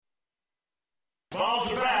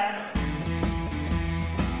Balls are back.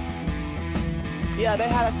 Yeah, they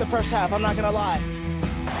had us the first half, I'm not gonna lie.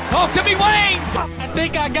 Oh, could be Wayne! I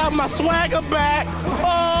think I got my swagger back.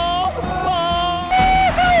 Oh!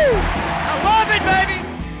 I love it, baby!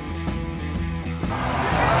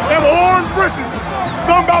 Them orange britches.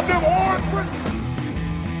 Something about them orange britches.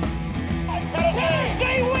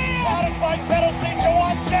 Tennessee wins! Got it by Tennessee to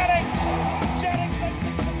one Jennings. Jennings makes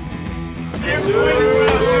the...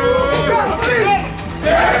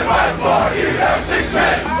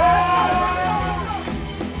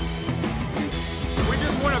 We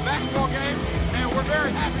just won a basketball game, and we're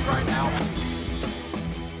very happy right now.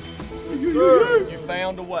 You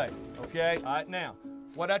found a way, okay? All right, now,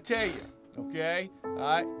 what I tell you, okay? All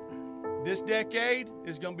right, this decade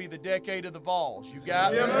is going to be the decade of the Vols. You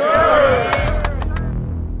got it?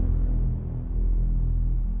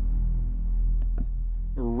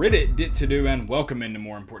 Reddit, dit to do, and welcome into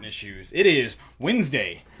More Important Issues. It is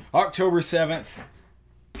Wednesday, October 7th,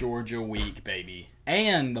 Georgia week, baby.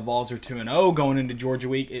 And the Vols are 2-0 going into Georgia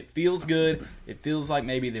week. It feels good. It feels like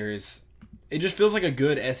maybe it just feels like a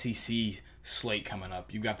good SEC slate coming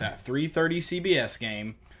up. You've got that 3:30 CBS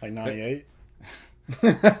game. Like 98?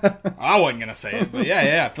 I wasn't going to say it, but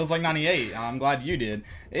yeah, it feels like 98. I'm glad you did.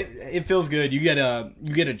 It feels good. You get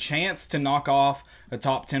a chance to knock off a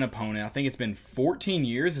top 10 opponent. I think it's been 14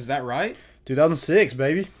 years. Is that right? 2006,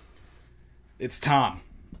 baby. It's time.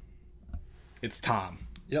 It's time.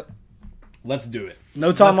 Yep. Let's do it.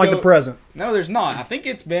 No time Let's like go. the present. No, there's not. I think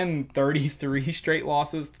it's been 33 straight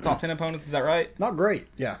losses to top 10 opponents. Is that right? Not great.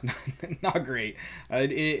 Yeah. Not great.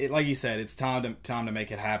 Like you said, it's time to make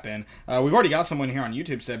it happen. We've already got someone here on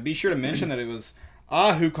YouTube said, be sure to mention that it was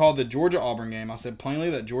who called the Georgia-Auburn game. I said plainly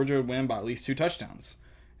that Georgia would win by at least 2 touchdowns.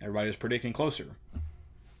 Everybody was predicting closer.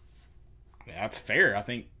 Yeah, that's fair. I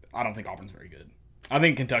don't think Auburn's very good. I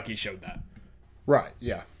think Kentucky showed that. Right,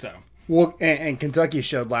 yeah. So, Well, and Kentucky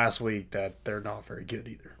showed last week that they're not very good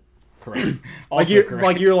either. correct. Like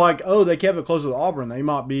you're like, oh, they kept it close with Auburn. They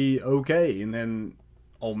might be okay. And then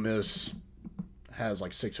Ole Miss has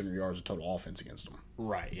like 600 yards of total offense against them.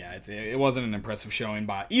 Right, yeah. It wasn't an impressive showing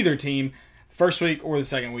by either team, first week or the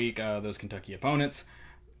second week, those Kentucky opponents.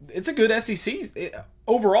 It's a good SEC.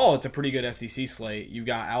 Overall, it's a pretty good SEC slate. You've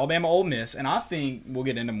got Alabama, Ole Miss, and I think we'll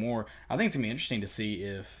get into more. I think it's going to be interesting to see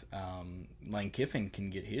if Lane Kiffin can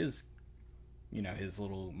get his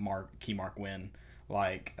little key mark win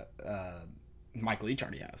like Mike Leach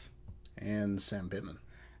already has. And Sam Pittman.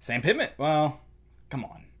 Sam Pittman, well, come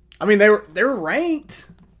on. I mean, they were ranked.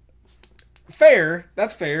 Fair,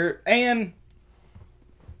 that's fair. And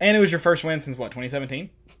it was your first win since what, 2017?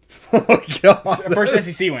 Oh, God. First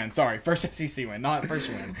SEC win. Sorry, first SEC win, not first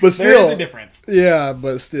win. But there still, is a difference. Yeah,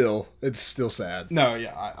 but still, it's still sad. No,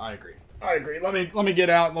 yeah, I agree. I agree. Let me get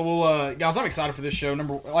out. We'll, guys, I'm excited for this show.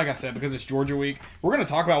 Like I said, because it's Georgia week. We're going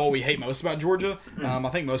to talk about what we hate most about Georgia. I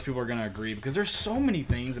think most people are going to agree because there's so many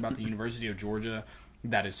things about the University of Georgia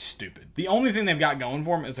that is stupid. The only thing they've got going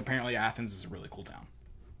for them is apparently Athens is a really cool town.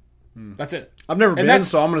 That's it. I've never been, that's-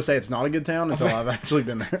 so I'm going to say it's not a good town until I've actually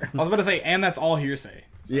been there. I was about to say, and that's all hearsay.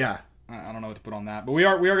 So Yeah. I don't know what to put on that. But we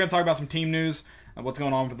are going to talk about some team news, what's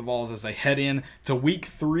going on for the Vols as they head in to week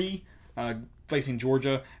 3, facing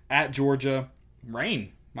Georgia at Georgia.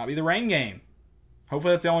 Rain. Might be the rain game.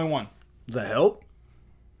 Hopefully that's the only one. Does that help?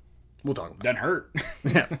 We'll talk about Doesn't hurt. it.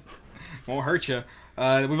 Yeah. Won't hurt you.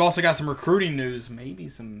 We've also got some recruiting news. Maybe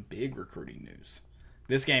some big recruiting news.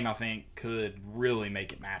 This game, I think, could really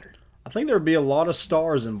make it matter. I think there would be a lot of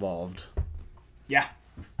stars involved. Yeah.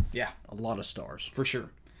 A lot of stars. For sure.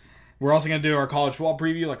 We're also going to do our college football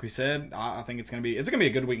preview, like we said. I think it's going to be a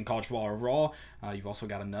good week in college football overall. You've also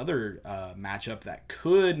got another matchup that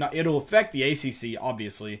it'll affect the ACC,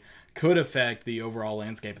 obviously, could affect the overall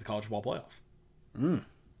landscape of the college football playoff.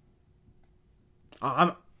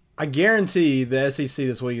 I guarantee the SEC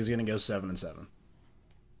this week is going to go 7-7.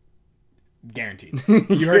 Guaranteed.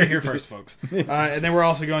 You heard it here first, folks. And then we're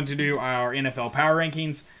also going to do our NFL power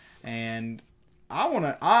rankings, and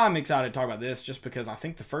I'm excited to talk about this just because I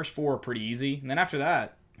think the first 4 are pretty easy. And then after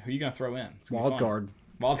that, who are you going to throw in? Wild card.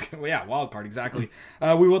 Wild card, exactly.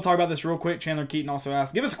 We will talk about this real quick. Chandler Keaton also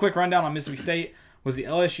asked, give us a quick rundown on Mississippi State. Was the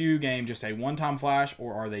LSU game just a one-time flash,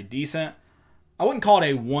 or are they decent? I wouldn't call it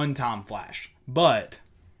a one-time flash, but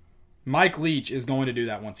Mike Leach is going to do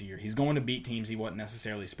that once a year. He's going to beat teams he wasn't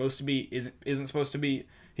necessarily supposed to beat, isn't supposed to beat.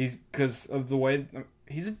 He's because of the way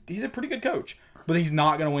he's a pretty good coach, but he's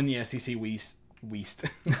not going to win the SEC East. East.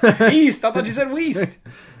 I thought you said West.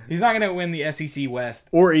 He's not going to win the SEC West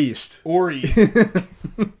Or East.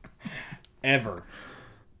 ever.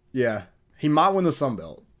 Yeah. He might win the Sun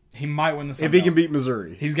Belt. He might win the Sun If he Belt. can beat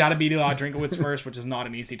Missouri. He's got to beat Eli Drinkowitz first, which is not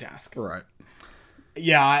an easy task. Right.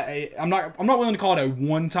 Yeah, I'm not willing to call it a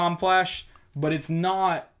one-time flash, but it's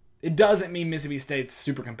not. It doesn't mean Mississippi State's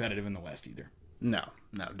super competitive in the West either. No,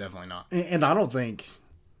 definitely not. And I don't think...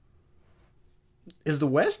 Is the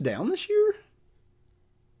West down this year?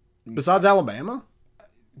 Besides Alabama?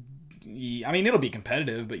 Yeah, I mean, it'll be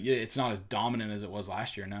competitive, but yeah, it's not as dominant as it was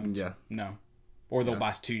last year. No. Yeah. No. Or the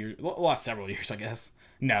last 2 years, the last several years, I guess.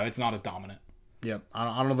 No, it's not as dominant. Yep.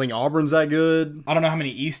 I don't think Auburn's that good. I don't know how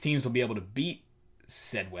many East teams will be able to beat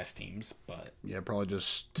said West teams, but Yeah, probably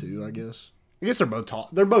just 2, I guess. I guess they're both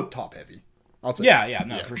top. They're both top heavy. I'll take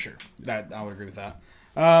yeah, for sure. That I would agree with that.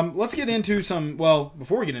 Let's get into some. Well,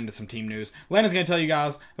 before we get into some team news, Landon's going to tell you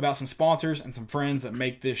guys about some sponsors and some friends that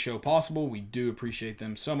make this show possible. We do appreciate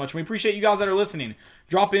them so much. We appreciate you guys that are listening.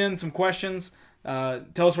 Drop in some questions.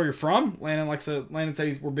 Tell us where you're from. Landon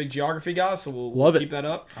said we're big geography guys, so we'll Love it. keep that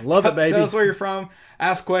up. I love it, baby. Tell us where you're from.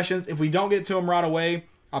 Ask questions. If we don't get to them right away,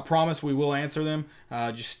 I promise we will answer them.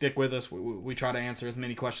 Just stick with us. We try to answer as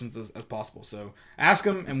many questions as possible. So ask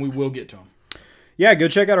them, and we will get to them. Yeah, go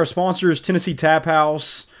check out our sponsors, Tennessee Tap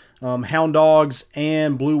House, Hound Dogs,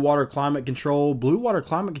 and Blue Water Climate Control. Blue Water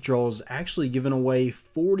Climate Control is actually giving away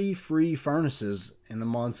 40 free furnaces in the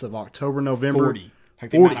months of October, November. 40.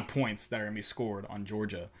 Like the amount of points that are going to be scored on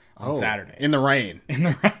Georgia on Saturday. In the rain. In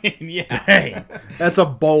the rain, yeah. Dang, that's a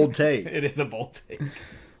bold take. It is a bold take.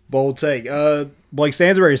 Bold take. Blake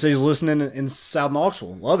Stansbury says he's listening in South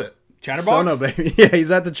Knoxville. Love it. Chatterbox? Sono, baby. Yeah,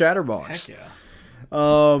 he's at the Chatterbox. Heck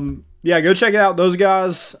yeah. Yeah, go check out those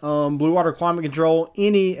guys. Blue Water Climate Control.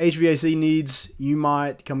 Any HVAC needs you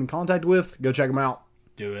might come in contact with, go check them out.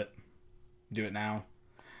 Do it. Do it now.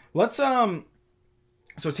 Let's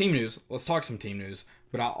so team news. Let's talk some team news.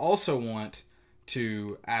 But I also want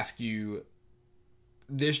to ask you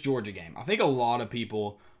this Georgia game. I think a lot of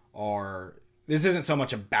people are. This isn't so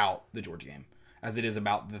much about the Georgia game as it is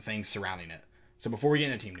about the things surrounding it. So before we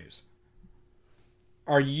get into team news,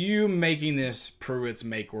 are you making this Pruitt's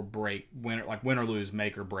make or break, win or lose,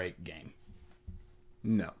 make or break game?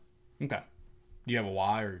 No. Okay. Do you have a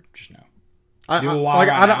why or just no? I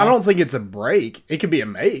don't think it's a break. It could be a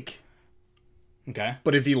make. Okay.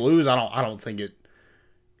 But if you lose, I don't think it.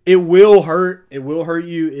 It will hurt. It will hurt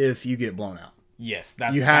you if you get blown out. Yes,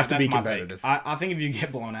 that's you have to be my competitive. take. I think if you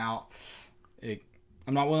get blown out,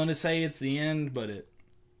 I'm not willing to say it's the end, but it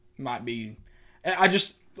might be. I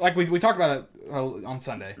just like we talked about it on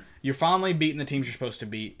Sunday. You're finally beating the teams you're supposed to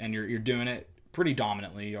beat, and you're doing it pretty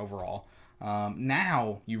dominantly overall.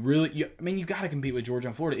 Now you got to compete with Georgia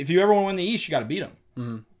and Florida. If you ever want to win the East, you got to beat them.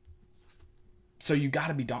 Mm-hmm. So you got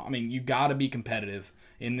to be. You got to be competitive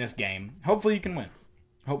in this game. Hopefully you can win.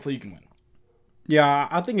 Yeah,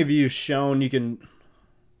 I think if you've shown you can.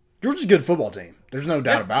 Georgia's a good football team. There's no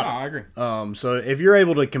doubt about it. I agree. So if you're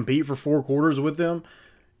able to compete for 4 quarters with them,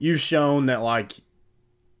 you've shown that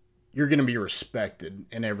you're going to be respected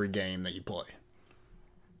in every game that you play.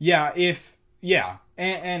 Yeah,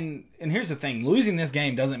 and here's the thing: losing this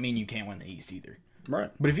game doesn't mean you can't win the East either. Right.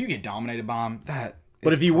 But if you get dominated by them,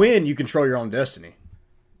 But if you win, you control your own destiny.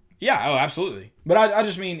 Yeah, oh, absolutely. But I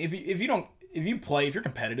just mean if you're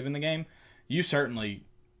competitive in the game, you certainly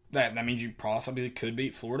that means you possibly could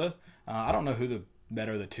beat Florida. I don't know who the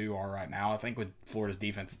better of the two are right now. I think with Florida's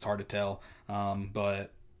defense, it's hard to tell.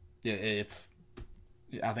 But yeah,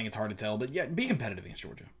 I think it's hard to tell. But yeah, be competitive against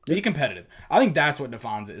Georgia. Be competitive. I think that's what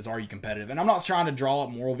defines it, is are you competitive? And I'm not trying to draw up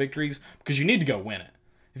moral victories, because you need to go win it.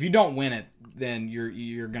 If you don't win it, then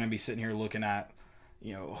you're going to be sitting here looking at,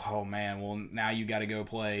 oh man, well now you got to go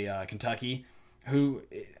play Kentucky, who,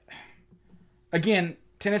 again,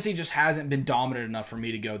 Tennessee just hasn't been dominant enough for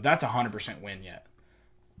me to go, that's a 100% win yet.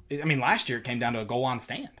 I mean, last year it came down to a goal line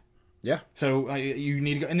stand. Yeah. So you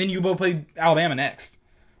need to go, and then you both play Alabama next.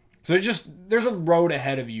 So there's a road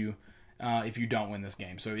ahead of you if you don't win this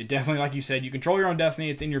game. So it definitely, like you said, you control your own destiny.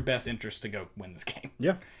 It's in your best interest to go win this game.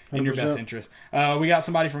 Yeah. 100%. In your best interest. We got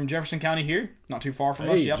somebody from Jefferson County here, not too far from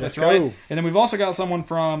us. Yep, that's go. right. And then we've also got someone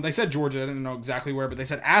from, they said Georgia, I didn't know exactly where, but they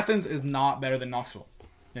said Athens is not better than Knoxville.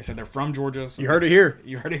 They said they're from Georgia. So you heard it here.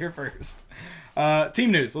 You heard it here first.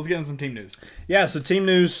 Team news. Let's get into some team news. Yeah, so team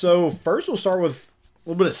news. So first we'll start with a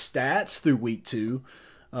little bit of stats through week 2.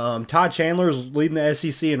 Ty Chandler is leading the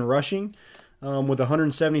SEC in rushing with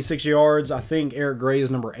 176 yards. I think Eric Gray is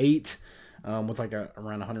number 8 with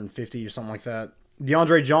around 150 or something like that.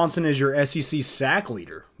 DeAndre Johnson is your SEC sack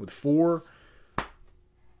leader with 4.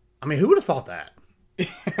 I mean, who would have thought that?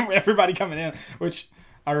 Everybody coming in, which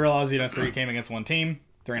I realize 3 came against one team.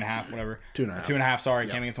 3.5, whatever. 2.5. 2.5, sorry,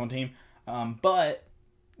 came against one team. But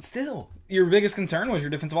still, your biggest concern was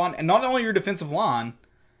your defensive line. And not only your defensive line,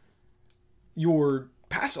 your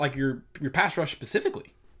pass rush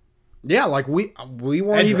specifically. Yeah, like we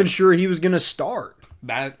weren't Edge even rush. sure he was going to start.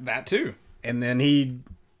 That too. And then he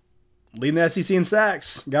leading the SEC in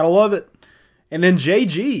sacks. Gotta love it. And then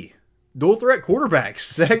JG, dual threat quarterback,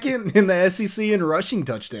 second in the SEC in rushing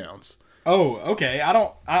touchdowns. Oh, okay.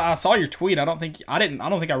 I saw your tweet. I don't think I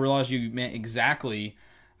realized you meant exactly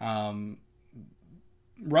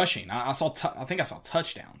rushing. I think I saw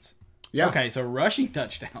touchdowns. Yeah. Okay, so rushing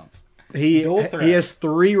touchdowns. He Dual threat. has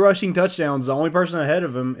 3 rushing touchdowns. The only person ahead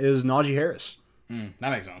of him is Najee Harris.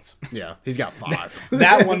 That makes sense. Yeah, he's got 5.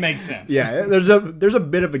 That one makes sense. Yeah, there's a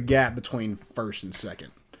bit of a gap between first and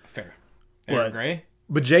second. Fair. But- Eric Gray.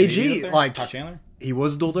 But Is he up JG, there? like, Todd Chandler. he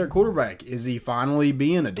was a dual threat quarterback. Is he finally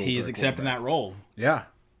being a dual He is threat accepting quarterback? that role. Yeah,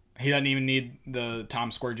 He doesn't even need the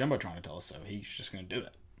Times Square Jumbotron to tell us so. He's just going to do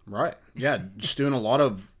it. right. Yeah, just doing a lot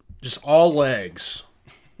of just all legs.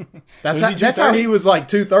 That's So is he that's how 230? he was like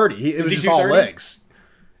 230. It was he just all 230? legs.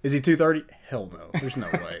 Is he 230? Hell no. There's no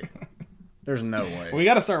way. There's no way. We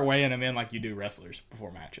got to start weighing him in like you do wrestlers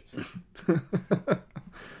before matches.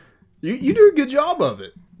 You do a good job of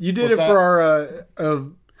it. You did What's it for our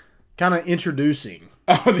kind of introducing.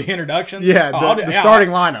 Oh, the introductions? Yeah, Oh, the starting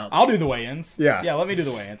lineup. I'll do the weigh-ins. Yeah. Yeah, let me do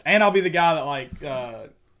the weigh-ins. And I'll be the guy that, like,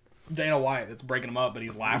 Dana White that's breaking them up, but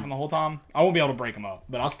he's laughing the whole time. I won't be able to break them up,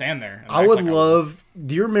 but I'll stand there. and I act would like will. love.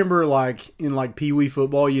 Do you remember like in like Pee Wee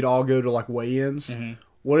football, you'd all go to like weigh-ins? Mm-hmm.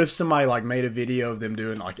 What if somebody like made a video of them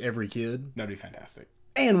doing like every kid That'd be fantastic.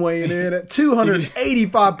 and weighing in at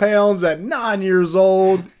 285 pounds at 9 years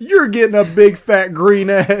old? You're getting a big fat green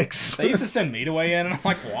X. They used to send me to weigh in, and I'm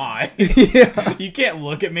like, why? Yeah, You can't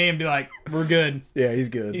look at me and be like, we're good. yeah, he's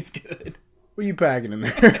good. He's good. What are you packing in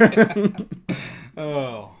there?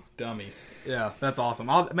 Oh, dummies. Yeah, that's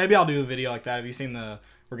awesome. Maybe I'll do a video like that. Have you seen the...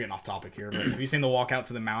 We're getting off topic here, but have you seen the walkout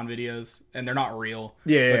to the mound videos? And they're not real.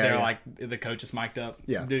 Yeah, But yeah, they're yeah. like, the coach is mic'd up.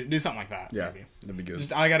 Yeah. Do something like that. Yeah, Maybe. that'd be good.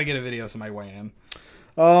 Just, I got to get a video of somebody weighing in.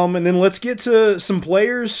 And then let's get to some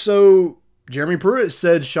players. So Jeremy Pruitt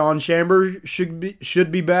said Sean Chambers should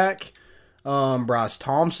be back. Bryce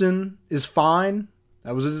Thompson is fine.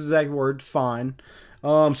 That was his exact word, fine.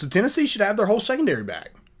 So Tennessee should have their whole secondary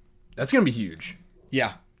back. That's going to be huge.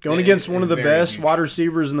 Yeah. Going against one of the Very best huge. wide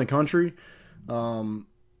receivers in the country.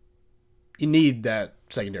 You need that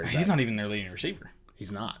secondary back. He's not even their leading receiver.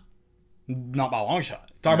 He's not. Not by a long shot.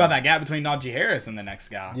 Talk about that gap between Najee Harris and the next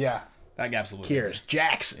guy. Yeah. That gap's a little Kearis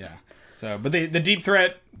Jackson. Yeah. So, but the deep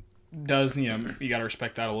threat does, you got to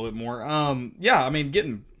respect that a little bit more. Yeah, I mean,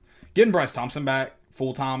 getting Bryce Thompson back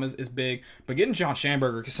full time is big, but getting John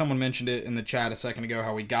Schamberger, because someone mentioned it in the chat a second ago,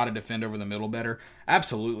 how we got to defend over the middle better.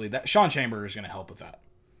 Absolutely, that Sean Schamberger is going to help with that.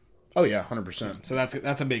 Oh, yeah, 100%. So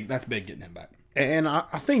that's big getting him back. And I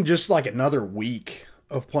think just like another week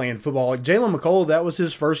of playing football. Like Jalen McColl, that was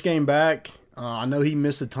his first game back. I know he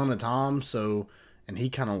missed a ton of time, and he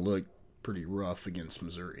kind of looked pretty rough against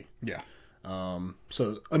Missouri. Yeah.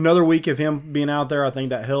 So another week of him being out there, I think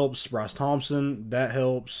that helps. Bryce Thompson, that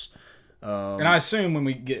helps. And I assume when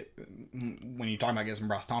you talk about getting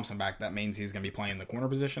Bryce Thompson back, that means he's going to be playing the corner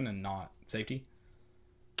position and not safety.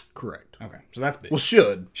 Correct. Okay, so that's big. Well,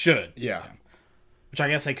 should. Yeah. Which I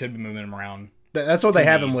guess they could be moving him around. That's what they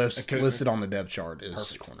have him me, listed on the depth chart is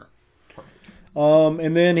Perfect. corner.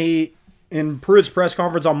 And then in Pruitt's press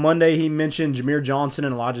conference on Monday, he mentioned Jameer Johnson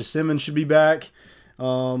and Elijah Simmons should be back.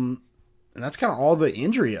 And that's kind of all the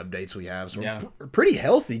injury updates we have. So we're pretty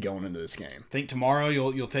healthy going into this game. I think tomorrow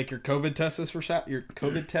you'll take your COVID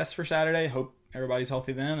test for Saturday. Hope everybody's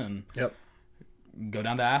healthy then, and Yep. go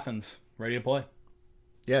down to Athens ready to play.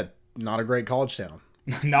 Yeah, not a great college town.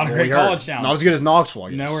 Not a We great heard. college town. Not as good as Knoxville,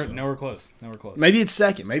 I guess. Nowhere close. Nowhere close. Maybe it's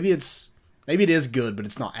second. Maybe it is good, but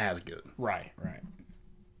it's not as good. Right.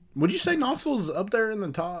 Would you say Knoxville's up there in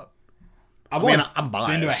the top? I've I mean, only I'm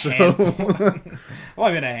been to a biased. handful. So. I've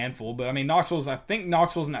only been to a handful, but I mean, I think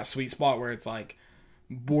Knoxville's in that sweet spot where it's like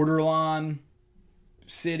borderline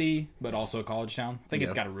city, but also a college town. I think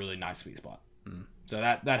it's got a really nice sweet spot. So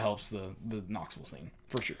that helps the Knoxville scene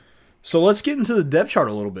for sure. So let's get into the depth chart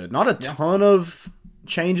a little bit. Not a ton of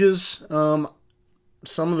changes. Some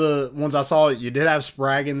of the ones I saw, you did have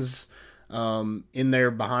Spraggins in there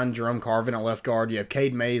behind Jerome Carvin at left guard. You have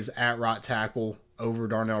Cade Mays at right tackle over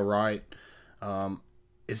Darnell Wright.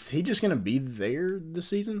 Is he just going to be there this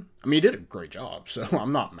season? I mean, he did a great job, so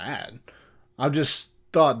I'm not mad. I just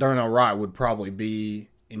thought Darnell Wright would probably be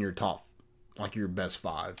in your top, like your best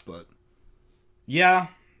 5, but... Yeah,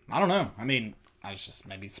 I don't know. I mean, I was just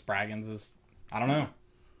maybe Spraggins is. I don't know.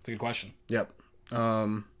 It's a good question. Yep.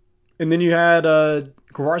 And then you had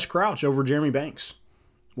Kavaris Crouch over Jeremy Banks.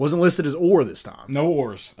 Wasn't listed as or this time. No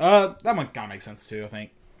wars. That one kind of makes sense too. I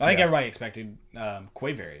think I think everybody expected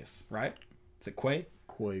Quavarius, right? Is it Quay?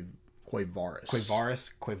 Quavaris.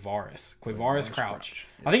 Quavaris Crouch.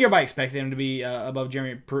 I think everybody expected him to be above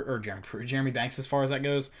Jeremy Banks as far as that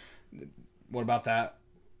goes. What about that?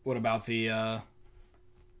 What about the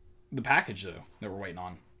package though that we're waiting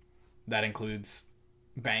on? That includes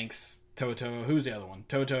Banks, Toto. Who's the other one?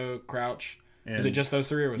 Toto, Crouch. Is it just those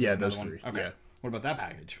three, or was it those another three. one? Okay. Yeah. What about that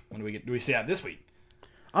package? When do we see that this week?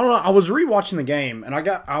 I don't know. I was rewatching the game, and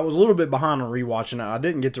I was a little bit behind on rewatching it. I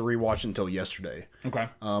didn't get to rewatch it until yesterday. Okay.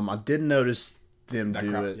 I did notice them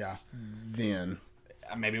do it. Yeah. Then.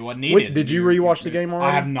 Maybe it wasn't needed. Did you rewatch the game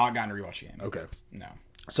already? I have not gotten to rewatch the game. Okay. No.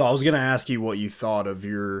 So I was going to ask you what you thought of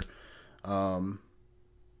your,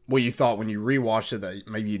 what you thought when you rewatched it that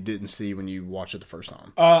maybe you didn't see when you watched it the first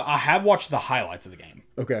time. I have watched the highlights of the game.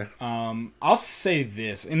 Okay. I'll say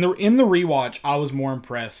this in the rewatch, I was more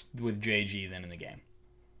impressed with JG than in the game.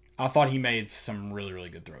 I thought he made some really, really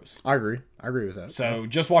good throws. I agree with that. So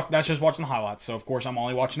that's just watching the highlights. So of course I'm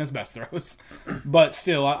only watching his best throws, but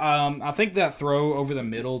still, I think that throw over the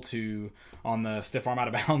middle on the stiff arm out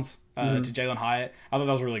of bounds to Jalen Hyatt, I thought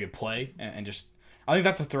that was a really good play, and just I think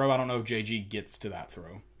that's a throw. I don't know if JG gets to that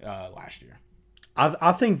throw last year.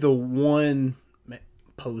 I think the one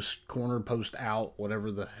post out,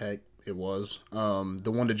 whatever the heck it was,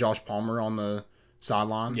 the one to Josh Palmer on the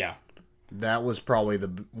sideline. Yeah. That was probably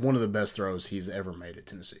one of the best throws he's ever made at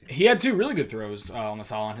Tennessee. He had two really good throws on the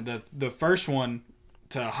sideline. The first one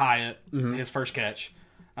to Hyatt, his first catch,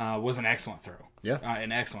 was an excellent throw. Yeah,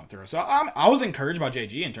 an excellent throw. So I was encouraged by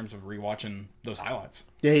JG in terms of rewatching those highlights.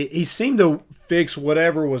 Yeah, he seemed to fix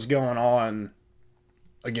whatever was going on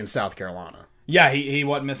against South Carolina. Yeah, he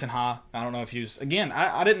wasn't missing high. I don't know if he was. Again,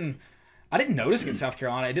 I didn't notice against South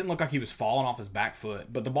Carolina. It didn't look like he was falling off his back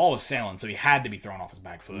foot, but the ball was sailing, so he had to be thrown off his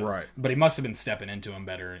back foot. Right. But he must have been stepping into him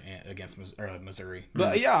better against Missouri.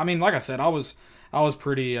 But yeah, I mean, like I said, I was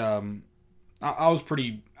pretty. I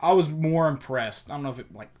was more impressed. I don't know if it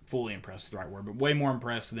fully impressed is the right word, but way more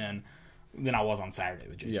impressed than I was on Saturday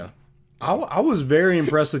with JG. Yeah, I was very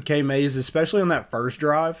impressed with K Mays, especially on that first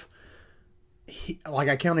drive. He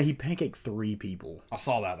pancaked 3 people. I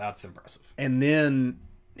saw that. That's impressive. And then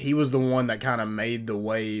he was the one that kind of made the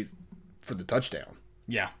way for the touchdown.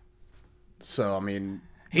 Yeah. So, I mean,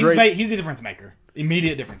 he's a difference maker.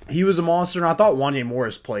 Immediate difference maker. He was a monster, and I thought Wanya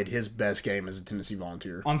Morris played his best game as a Tennessee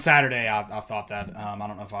Volunteer. On Saturday, I thought that. I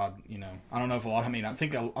don't know if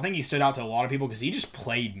I think he stood out to a lot of people because he just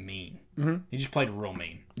played mean. Mm-hmm. He just played real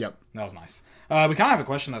mean. Yep. That was nice. We kind of have a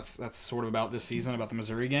question that's sort of about this season, about the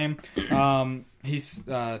Missouri game.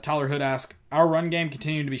 Tyler Hood asked, our run game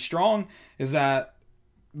continuing to be strong. Is that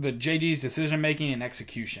the JD's decision-making and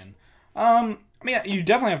execution? I mean, you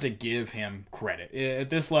definitely have to give him credit at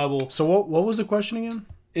this level. So what was the question again?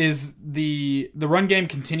 Is the run game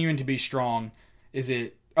continuing to be strong? Is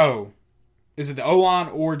it the O-line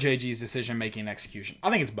or JG's decision-making and execution? I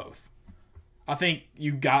think it's both. I think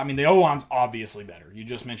the O-line's obviously better. You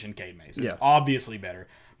just mentioned Cade Mays. It's obviously better.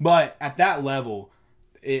 But at that level,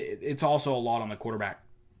 it's also a lot on the quarterback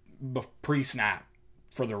pre-snap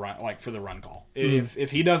for the run, for the run call. Mm-hmm.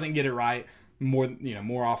 If he doesn't get it right,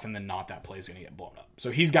 more often than not, that play is going to get blown up.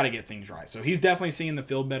 So he's got to get things right. So he's definitely seeing the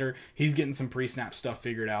field better. He's getting some pre-snap stuff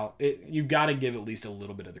figured out. You've got to give at least a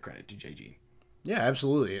little bit of the credit to JG. Yeah,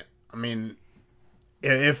 absolutely. I mean,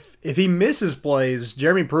 if he misses plays,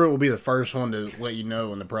 Jeremy Pruitt will be the first one to let you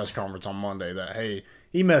know in the press conference on Monday that, hey,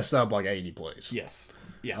 he messed up 80 plays. Yes.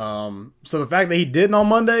 Yeah. So the fact that he didn't on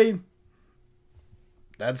Monday,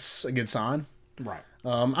 that's a good sign. Right.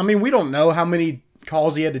 I mean, we don't know how many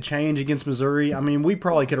calls he had to change against Missouri. I mean, we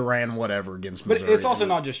probably could have ran whatever against Missouri. But it's also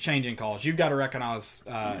not just changing calls. You've got to recognize,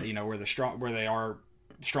 where they are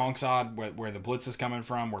strong side, where the blitz is coming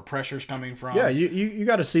from, where pressure's coming from. Yeah, you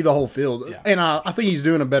got to see the whole field. Yeah. And I think he's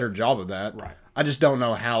doing a better job of that. Right. I just don't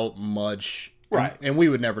know how much. Right. And we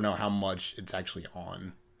would never know how much it's actually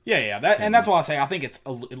on. Yeah. That's why I say I think it's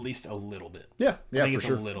at least a little bit. Yeah, I think for it's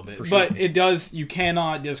sure. a little bit. For sure. But it does. You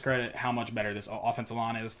cannot discredit how much better this offensive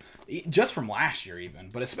line is, just from last year even,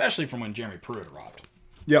 but especially from when Jeremy Pruitt arrived.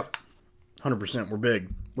 Yep, 100%. We're big.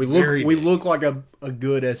 We look like a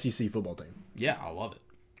good SEC football team. Yeah, I love it.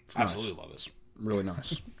 Absolutely love it. It's really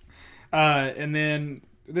nice. And then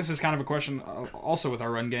this is kind of a question also with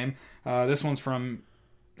our run game. This one's from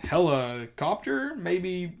Helicopter,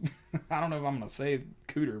 maybe. I don't know if I'm going to say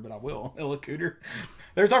Cooter, but I will. Hella Cooter.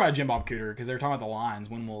 They were talking about Jim Bob Cooter because they were talking about the Lions.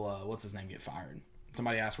 When will, what's his name, get fired?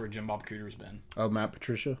 Somebody asked where Jim Bob Cooter's been. Oh, Matt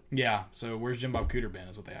Patricia? Yeah, so where's Jim Bob Cooter been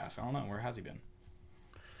is what they asked. I don't know. Where has he been?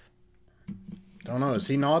 Don't know. Is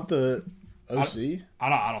he not the OC?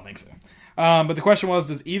 I don't think so. But the question was,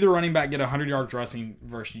 does either running back get 100 yards rushing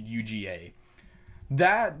versus UGA?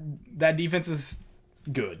 That defense is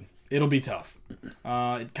good. It'll be tough.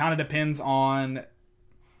 It kind of depends on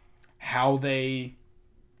how they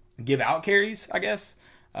give out carries, I guess.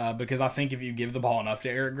 Because I think if you give the ball enough to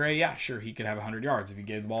Eric Gray, yeah, sure, he could have 100 yards. If you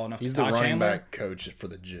gave the ball enough He's to the Todd running Chandler, back coach for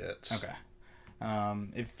the Jets. okay.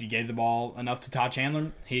 If you gave the ball enough to Todd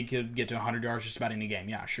Chandler, he could get to 100 yards just about any game.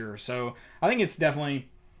 Yeah, sure. So I think it's definitely,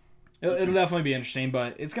 it'll definitely be interesting,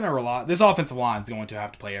 but it's going to rely, this offensive line is going to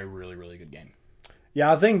have to play a really, really good game.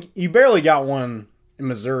 Yeah, I think you barely got one in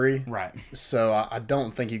Missouri. Right. So I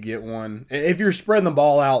don't think you get one. If you're spreading the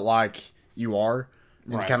ball out like you are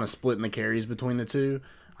and Right. kind of splitting the carries between the two,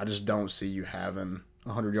 I just don't see you having a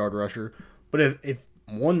 100-yard rusher. But if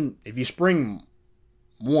you spring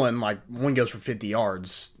one, like one goes for 50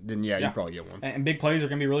 yards, then yeah, you probably get one. And big plays are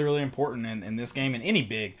going to be really, really important in this game and any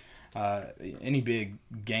big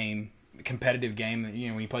game, competitive game.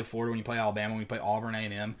 When you play Florida, when you play Alabama, when you play Auburn,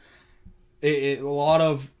 A&M, a lot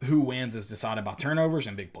of who wins is decided by turnovers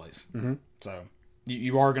and big plays. Mm-hmm. So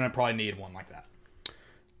you are going to probably need one like that.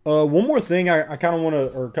 One more thing I kind of want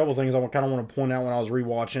to, or a couple things I kind of want to point out when I was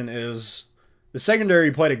rewatching is the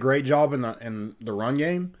secondary played a great job in the run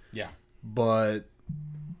game, Yeah. but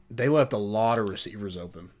they left a lot of receivers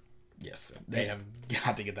open. Yes. They have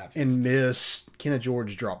got to get that fixed. And Kenneth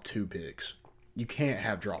George dropped 2 picks. You can't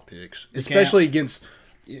have drop picks, especially against.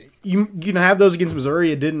 You can have those against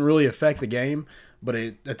Missouri. It didn't really affect the game, but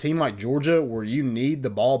a team like Georgia, where you need the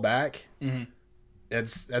ball back,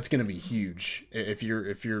 that's going to be huge if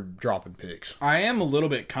you're dropping picks. I am a little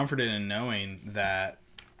bit comforted in knowing that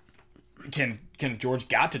Kenneth George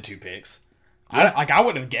got to 2 picks. Yeah. I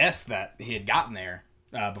wouldn't have guessed that he had gotten there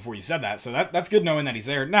before you said that. So that's good knowing that he's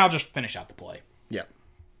there. Now just finish out the play. Yeah,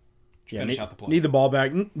 Finish out the play. Need the ball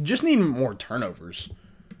back. Just need more turnovers.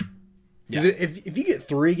 Because if you get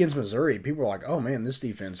 3 against Missouri, people are like, "Oh man, this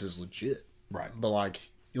defense is legit." Right. But like,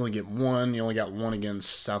 you only get 1. You only got 1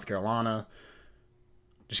 against South Carolina.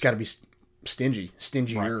 Just got to be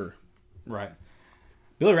stingier. Right.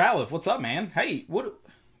 Billy Ratliff, what's up, man? Hey,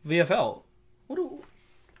 VFL? What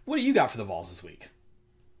do you got for the Vols this week?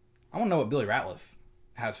 I want to know what Billy Ratliff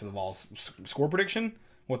has for the Vols. Score prediction?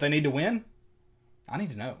 What they need to win? I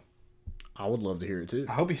need to know. I would love to hear it too.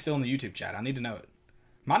 I hope he's still in the YouTube chat. I need to know it.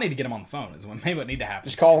 Might need to get him on the phone. Is maybe what need to happen.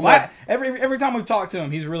 Just call him up. Every time we've talked to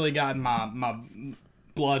him, he's really gotten my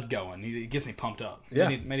blood going. He gets me pumped up. Yeah.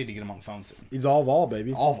 May need to get him on the phone soon. He's all Vol,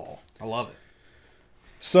 baby. All Vol. I love it.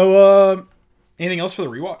 So, Anything else for the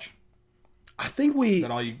rewatch? I think Is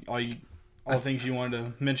that all the things you wanted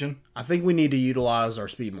to mention? I think we need to utilize our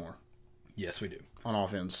speed more Yes, we do. on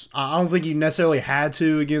offense. I don't think you necessarily had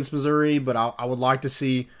to against Missouri, but I would like to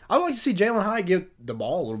see. I would like to see Jalen Hyatt get the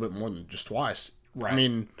ball a little bit more than just twice. Right. I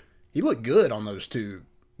mean, he looked good on those 2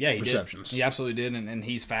 Yeah, he receptions. did. He absolutely did, and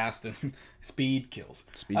he's fast and speed kills.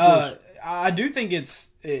 Speed kills. I do think it's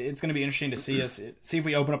going to be interesting to see if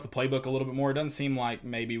we open up the playbook a little bit more. It doesn't seem like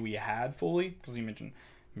maybe we had fully, because you mentioned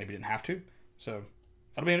maybe didn't have to. So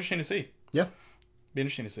that'll be interesting to see. Yeah. Be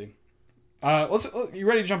interesting to see. You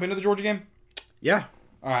ready to jump into the Georgia game? Yeah.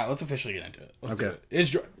 All right, let's officially get into it. Let's do Okay.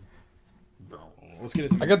 it. Let's get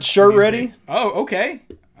it. I got the shirt ready. Oh, okay.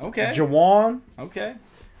 Okay. Jawan. Okay.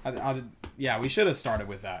 Yeah, we should have started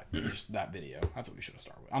with that video. That's what we should have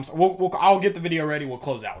started with. I'm sorry. I'll get the video ready. We'll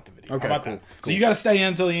close out with the video. Okay, How about cool, that? So you got to stay in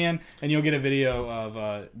until the end, and you'll get a video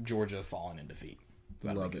of Georgia falling in defeat.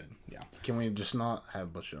 That'll Love be it. good. Yeah. Can we just not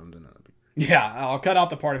have Butch Jones in it? Yeah, I'll cut out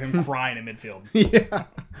the part of him crying in midfield. Yeah.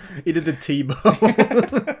 He did the Tebow.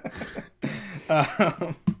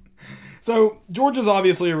 So Georgia's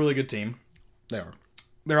obviously a really good team. They are.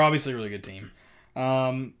 They're obviously a really good team.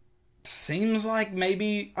 Seems like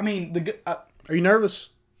maybe. I mean, Are you nervous?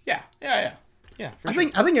 Yeah. For I sure.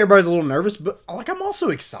 think everybody's a little nervous, but like I'm also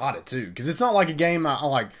excited too because it's not like a game I'm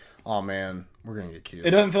like, oh man, we're gonna get killed.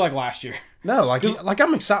 It doesn't feel like last year. No, like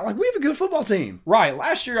I'm excited. Like we have a good football team. Right.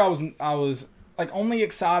 Last year I was like only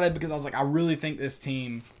excited because I was like, I really think this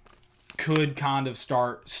team could kind of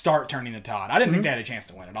start turning the tide. I didn't think they had a chance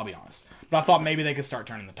to win it, I'll be honest. But I thought maybe they could start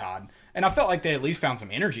turning the tide. And I felt like they at least found some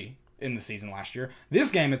energy in the season last year. This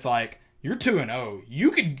game, it's like, you're 2-0.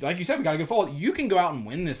 You could, like you said, we got a good football. You can go out and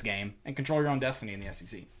win this game and control your own destiny in the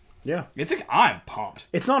SEC. Yeah. I'm pumped.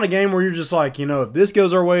 It's not a game where you're just like, if this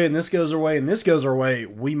goes our way and this goes our way and this goes our way,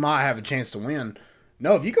 we might have a chance to win.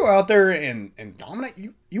 No, if you go out there and dominate,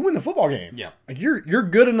 you win the football game. Yeah. Like you're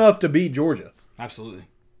good enough to beat Georgia. Absolutely.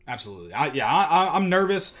 I'm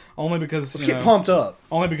nervous only because Let's get pumped up.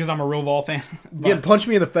 Only because I'm a real Vol fan. Again, punch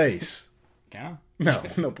me in the face. Can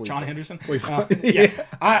No, please. John don't. Henderson. Please. Yeah,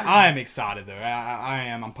 I am excited though. I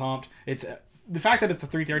am. I'm pumped. It's the fact that it's a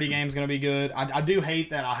 3:30 game is going to be good. I do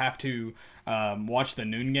hate that I'll have to watch the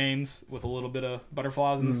noon games with a little bit of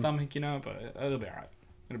butterflies in the stomach, but it'll be all right.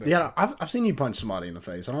 Yeah, I've seen you punch somebody in the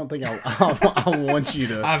face. I don't think I want you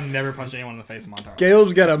to. I've never punched anyone in the face in my entire life.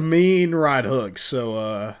 Caleb's got a mean right hook,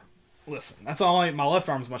 so Listen, that's all. My left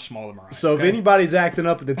arm is much smaller than my right. if okay? anybody's acting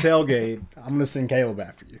up at the tailgate, I'm gonna send Caleb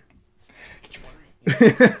after you.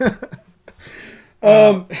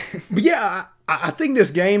 But yeah, I think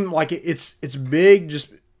this game, like it's big.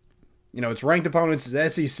 Just it's ranked opponents.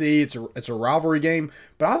 It's SEC. It's a rivalry game.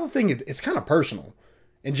 But I also think it's kind of personal.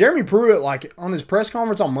 And Jeremy Pruitt, like on his press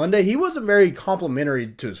conference on Monday, he wasn't very complimentary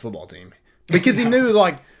to his football team because he knew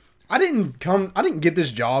like I didn't get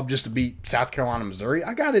this job just to beat South Carolina, Missouri.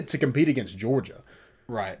 I got it to compete against Georgia.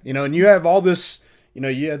 Right. And you have all this.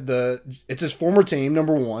 You had it's his former team,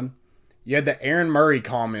 number one. You had the Aaron Murray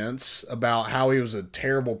comments about how he was a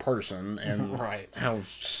terrible person and how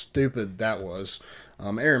stupid that was.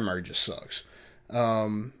 Aaron Murray just sucks.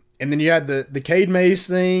 And then you had the Cade Mays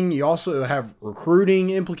thing. You also have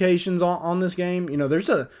recruiting implications on this game. There's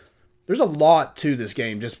a lot to this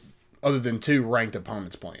game just other than two ranked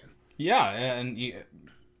opponents playing. Yeah, and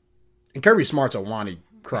Kirby Smart's a whiny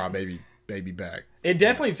crybaby baby back. it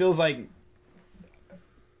definitely feels like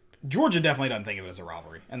Georgia definitely doesn't think of it as a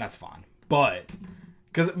rivalry, and that's fine. But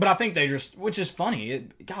I think they just, which is funny.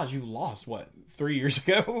 Guys, you lost 3 years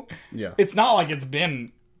ago. Yeah, it's not like it's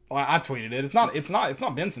been. I tweeted it. It's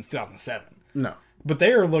not been since 2007. No. But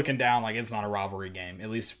they are looking down like it's not a rivalry game.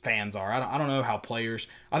 At least fans are. I don't know how players.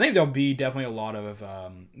 I think there'll be definitely a lot of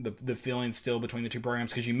the feelings still between the two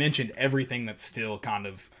programs because you mentioned everything that's still kind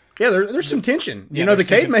of. Yeah, there's some tension. Yeah, the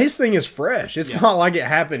Cade Mays thing is fresh. It's not like it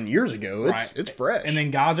happened years ago. It's fresh. And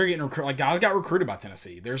then guys are getting recruited. Like guys got recruited by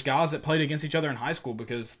Tennessee. There's guys that played against each other in high school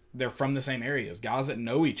because they're from the same areas. Guys that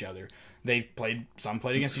know each other. Some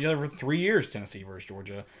played against each other for 3 years. Tennessee versus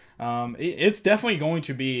Georgia. It's definitely going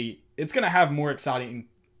to be. It's going to have more exciting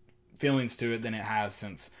feelings to it than it has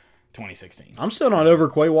since 2016. I'm still not over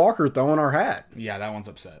Quay Walker throwing our hat. Yeah, that one's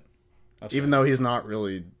upset. Even though he's not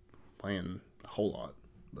really playing a whole lot.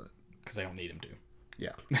 Because they don't need him to.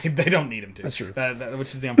 Yeah. They don't need him to. That's true.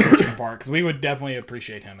 Which is the unfortunate part, because we would definitely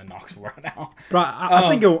appreciate him in Knoxville right now. But I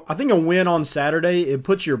think a win on Saturday, it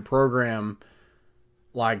puts your program,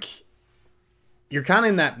 like, you're kind of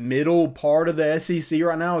in that middle part of the SEC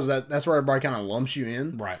right now. That's where everybody kind of lumps you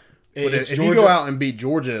in. Right. But if you go out and beat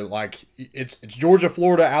Georgia, like, it's Georgia,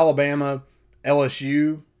 Florida, Alabama,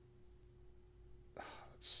 LSU.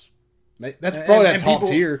 That's probably that top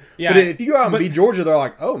tier. Yeah, but if you go out and beat Georgia, they're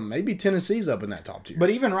like, oh, maybe Tennessee's up in that top tier.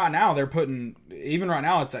 But even right now,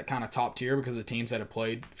 it's that kind of top tier because of teams that have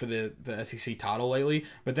played for the SEC title lately.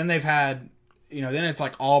 But then they've had, then it's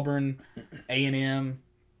like Auburn, A&M.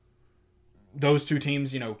 Those two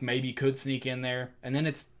teams, maybe could sneak in there. And then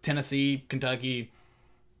it's Tennessee, Kentucky,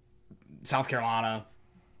 South Carolina,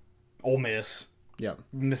 Ole Miss,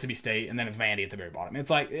 Mississippi State, and then it's Vandy at the very bottom.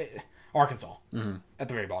 It's like Arkansas at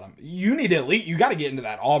the very bottom. You need to you got to get into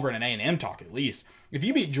that Auburn and A&M talk at least. If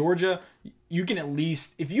you beat Georgia, you can at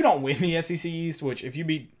least, if you don't win the SEC East, which if you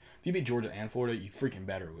beat Georgia and Florida, you freaking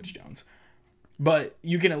better, Rich Jones. But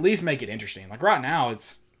you can at least make it interesting. Like right now,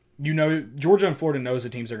 it's Georgia and Florida knows the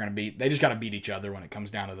teams they're going to beat. They just got to beat each other when it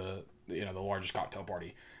comes down to the largest cocktail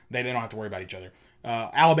party. They don't have to worry about each other.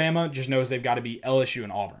 Alabama just knows they've got to beat LSU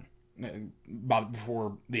and Auburn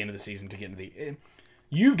before the end of the season to get into the.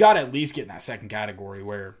 You've got to at least get in that second category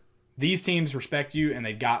where these teams respect you and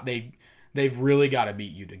they've really got to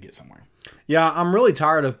beat you to get somewhere. Yeah, I'm really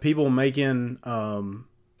tired of people making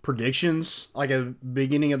predictions like at the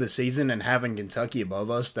beginning of the season and having Kentucky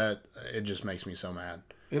above us. That it just makes me so mad.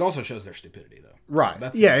 It also shows their stupidity, though. Right.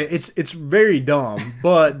 It's very dumb,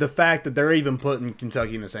 but the fact that they're even putting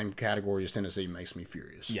Kentucky in the same category as Tennessee makes me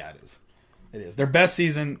furious. Yeah, it is. It is. Their best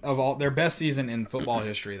season in football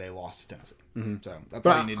history, they lost to Tennessee. Mm-hmm. So that's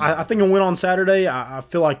all you need to know. I think a win on Saturday, I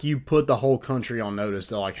feel like you put the whole country on notice.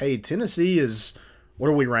 They're like, hey, Tennessee is, what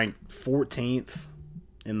are we ranked? 14th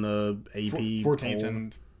in the AP 14th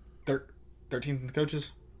and 13th in the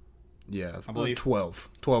coaches? Yeah, I believe. 12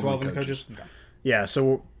 in the coaches? Okay. Yeah,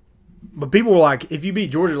 so, but people were like, if you beat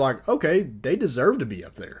Georgia, like, okay, they deserve to be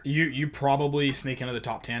up there. You probably sneak into the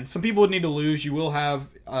top 10. Some people would need to lose. You will have,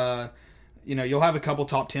 you'll have a couple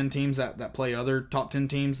top 10 teams that play other top 10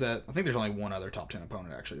 teams that, I think there's only one other top 10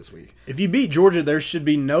 opponent actually this week. If you beat Georgia, there should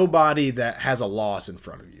be nobody that has a loss in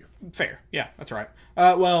front of you. Fair. Yeah, that's right.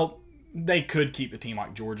 Well, they could keep a team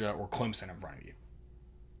like Georgia or Clemson in front of you.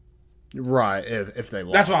 Right, if they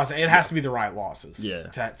lost. That's what I was saying. It has to be the right losses. Yeah.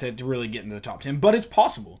 To really get into the top 10. But it's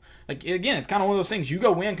possible. Like, again, it's kind of one of those things. You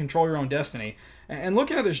go win, control your own destiny. And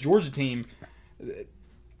looking at this Georgia team,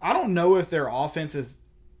 I don't know if their offense is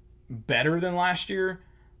better than last year.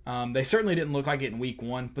 They certainly didn't look like it in week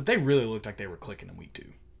 1, but they really looked like they were clicking in week 2.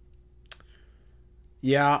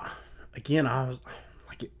 Yeah. Again, I was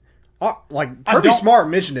like Kirby Smart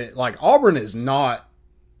mentioned it. Like, Auburn is not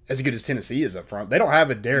as good as Tennessee is up front. They don't have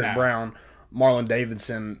a Derek Brown, Marlon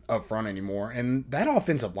Davidson up front anymore. And that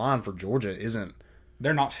offensive line for Georgia isn't.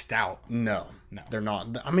 They're not stout. No, they're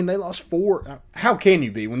not. I mean, they lost 4. How can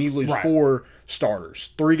you be when you lose 4 starters?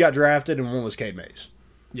 3 got drafted and 1 was Cade Mays.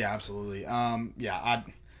 Yeah, absolutely.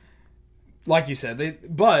 Like you said,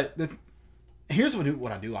 here's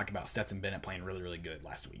what I do like about Stetson Bennett playing really, really good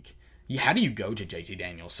last week. How do you go to JT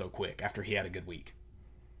Daniels so quick after he had a good week?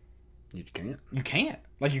 You can't. You can't.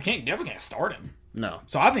 Like, you definitely can't start him. No.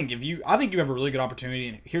 So I think you have a really good opportunity.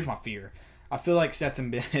 And here's my fear: I feel like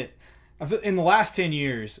Stetson Bennett. In the last 10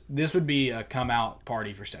 years, this would be a come out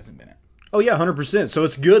party for Stetson Bennett. Oh yeah, 100%. So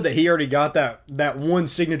it's good that he already got that one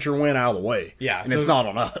signature win out of the way. Yeah, and it's not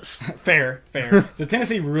on us. Fair. So I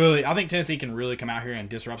think Tennessee can really come out here and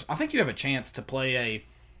disrupt. I think you have a chance to play a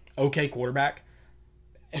okay quarterback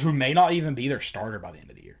who may not even be their starter by the end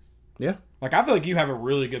of the year. Yeah. Like, I feel like you have a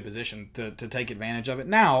really good position to take advantage of it.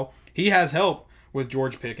 Now, he has help with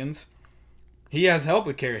George Pickens. He has help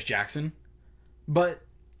with Karis Jackson. But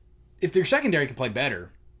if their secondary can play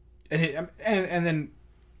better, and then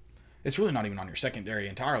it's really not even on your secondary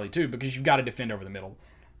entirely, too, because you've got to defend over the middle.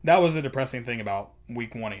 That was the depressing thing about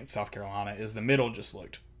week 1 against South Carolina, is the middle just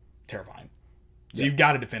looked terrifying. So you've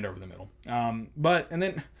got to defend over the middle. And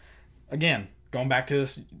then, again, going back to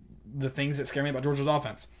the things that scare me about Georgia's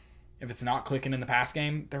offense. If it's not clicking in the pass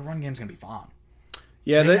game, their run game's going to be fine.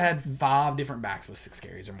 Yeah, they had 5 different backs with 6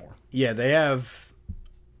 carries or more. Yeah, they have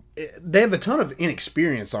a ton of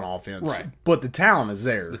inexperience on offense. Right. But the talent is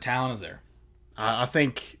there. The talent is there. I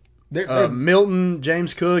think Milton,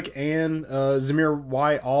 James Cook, and Zamir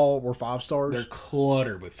White all were 5 stars. They're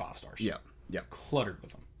cluttered with 5 stars. Yeah. Cluttered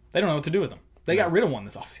with them. They don't know what to do with them. They got rid of one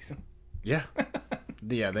this offseason. Yeah.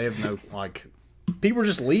 Yeah, they have no, like, people are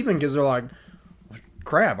just leaving because they're like,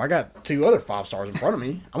 crap, I got 2 other 5 stars in front of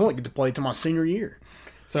me. I won't get to play till my senior year.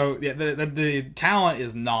 So, yeah, the talent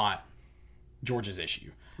is not Georgia's issue.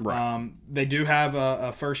 Right. They do have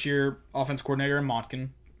a first-year offense coordinator in Montkin.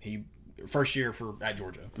 First year at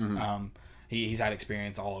Georgia. Mm-hmm. He's had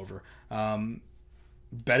experience all over.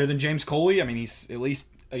 Better than James Coley. I mean, he's at least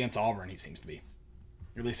against Auburn. He seems to be,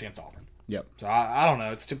 at least against Auburn. Yep. So I don't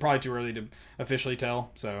know. It's probably too early to officially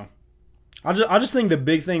tell. So I just think the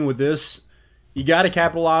big thing with this, you got to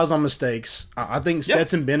capitalize on mistakes. I think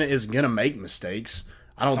Stetson Bennett is gonna make mistakes.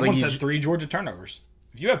 Someone said 3 Georgia turnovers.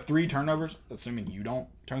 If you have 3 turnovers, assuming you don't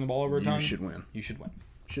turn the ball over a ton, you should win. You should win.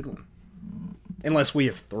 Should win. Unless we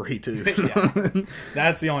have 3 too. Yeah.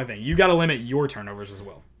 That's the only thing. You got to limit your turnovers as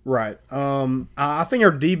well. Right. I think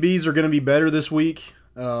our DBs are going to be better this week.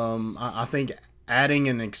 I think adding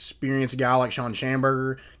an experienced guy like Sean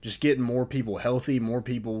Schamberger, just getting more people healthy, more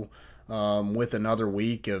people with another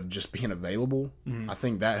week of just being available. Mm-hmm. I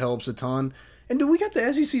think that helps a ton. And we got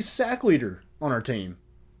the SEC sack leader on our team.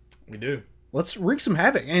 We do. Let's wreak some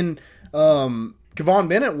havoc. And Kevon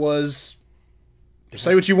Bennett was,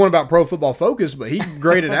 say what you want about Pro Football Focus, but he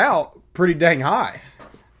graded out pretty dang high.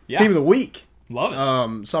 Yeah. Team of the week. Love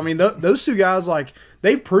it. So, I mean, those 2 guys, like,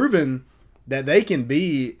 they've proven that they can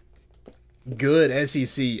be good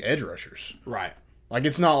SEC edge rushers. Right. Like,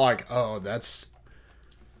 it's not like, oh, that's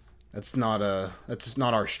not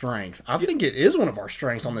our strength. I think it is one of our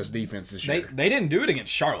strengths on this defense this year. They didn't do it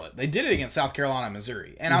against Charlotte. They did it against South Carolina and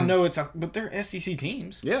Missouri. And I know but they're SEC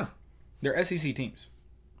teams. Yeah. They're SEC teams.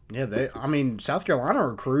 Yeah, South Carolina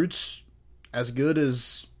recruits as good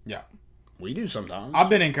as we do sometimes. I've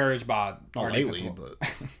been encouraged by our defensive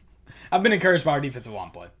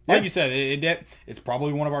line play. Like you said, it's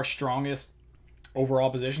probably one of our strongest overall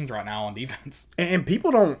positions right now on defense. And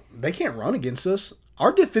people they can't run against us.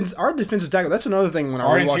 Our defensive tackle, that's another thing when I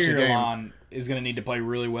watch the game. Our interior line is going to need to play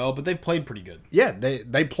really well, but they've played pretty good. Yeah,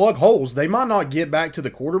 they plug holes. They might not get back to the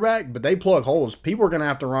quarterback, but they plug holes. People are going to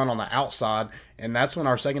have to run on the outside, and that's when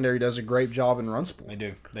our secondary does a great job in run support. They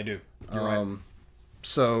do. You're right.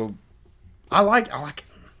 So, I like it.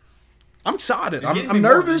 I'm excited. I'm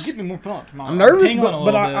nervous. You're getting me more pumped. I'm nervous,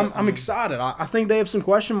 but I'm excited. I think they have some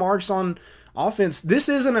question marks on offense. This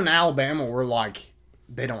isn't an Alabama where, like,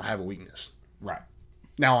 they don't have a weakness. Right.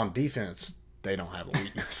 Now, on defense, they don't have a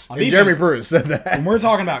weakness. And Jeremy Pruitt said that. When we're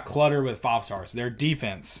talking about clutter with 5 stars, their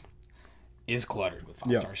defense is cluttered with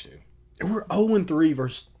 5 stars, too. And we're 0-3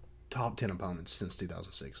 versus top 10 opponents since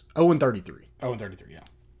 2006. 0-33. 0-33, yeah.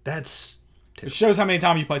 That's It shows how many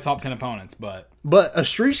times you play top 10 opponents, but But a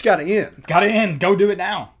streak's got to end. it's got to end. Go do it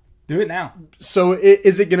now. Do it now. So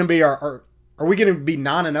is it going to be are we going to be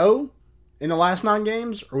 9-0 in the last 9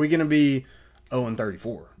 games? Or are we going to be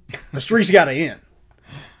 0-34? The streak's got to end.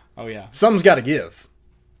 Oh, yeah. Something's got to give.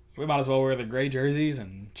 We might as well wear the gray jerseys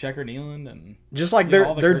and checker kneeling. And Just like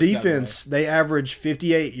all the their curses out of the way. defense, they average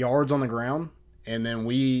 58 yards on the ground, and then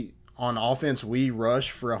on offense we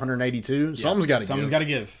rush for 182. Something's got to give. Something's got to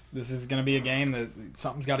give. This is going to be a game that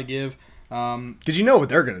something's got to give. Because you know what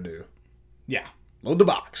they're going to do. Yeah. Load the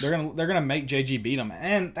box. They're gonna make JG beat them,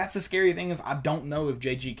 and that's the scary thing is I don't know if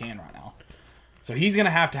JG can right now. So he's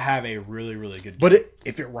gonna have to have a really really good game. But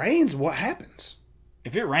if it rains, what happens?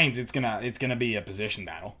 If it rains, it's gonna be a position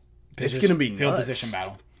battle. It's gonna be field nuts. position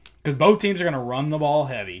battle because both teams are gonna run the ball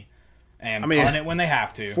heavy and punt it when they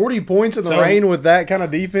have to. 40 points in the So- rain with that kind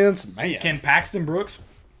of defense, man. Can Paxton Brooks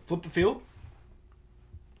flip the field?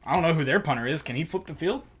 I don't know who their punter is. Can he flip the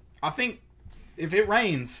field? I think if it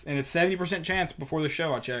rains and it's 70% chance before the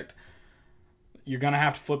show I checked, you're gonna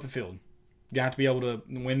have to flip the field. You're gonna have to be able to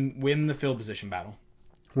win the field position battle.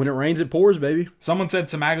 When it rains, it pours, baby. Someone said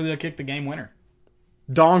Samaglia kicked the game winner.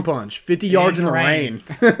 Dong punch, 50 yards in the rain.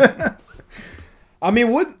 I mean,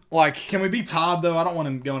 Can we beat Todd though? I don't want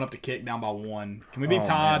him going up to kick down by 1. Can we beat Oh,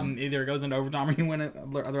 Todd man. and either it goes into overtime or you win it?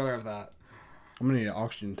 I'd rather have that. I'm gonna need an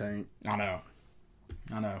oxygen tank. I know.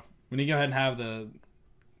 We need to go ahead and have the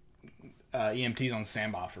EMTs on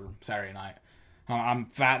standby for Saturday night. I'm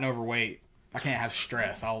fat and overweight. I can't have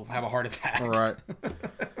stress. I'll have a heart attack. All right.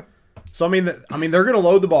 So I mean, they're gonna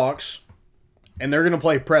load the box, and they're gonna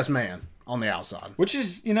play press man on the outside. Which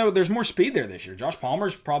is, there's more speed there this year. Josh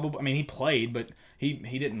Palmer's probably, I mean, he played, but he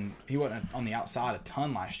wasn't on the outside a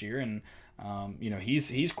ton last year, and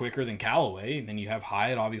he's quicker than Callaway. Then you have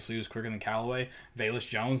Hyatt, obviously, who's quicker than Callaway. Valus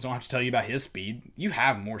Jones, don't have to tell you about his speed. You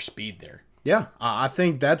have more speed there. Yeah, I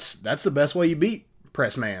think that's the best way you beat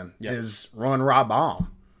press man is run right by 'em.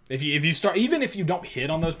 If you start, even if you don't hit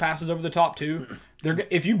on those passes over the top two,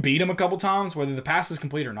 if you beat them a couple times, whether the pass is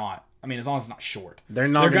complete or not, I mean, as long as it's not short, They're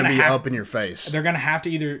not going to be have, up in your face. They're going to have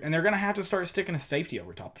to they're going to have to start sticking a safety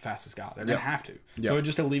over top the fastest guy. They're going to have to. So it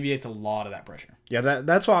just alleviates a lot of that pressure. Yeah,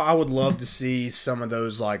 that's why I would love to see some of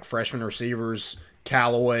those like freshman receivers,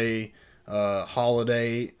 Callaway,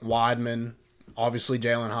 Holiday, Weidman, obviously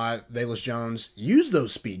Jalen Hyatt, Valus Jones, use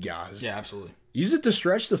those speed guys. Yeah, absolutely. Use it to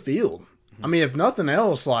stretch the field. I mean, if nothing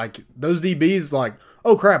else, like those DBs, like,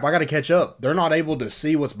 oh crap, I got to catch up. They're not able to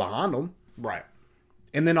see what's behind them. Right.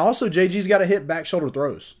 And then also JG's got to hit back shoulder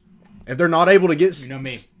throws. If they're not able to get, You know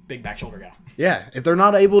me, big back shoulder guy. yeah, if they're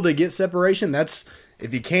not able to get separation, that's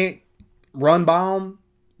if you can't run by them,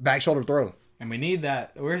 back shoulder throw. And we need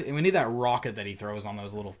that. We need that rocket that he throws on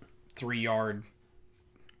those little 3-yard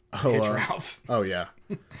hitch routes. Oh yeah.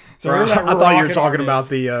 So I wherever that thought you were rocket talking arm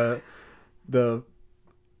about is- the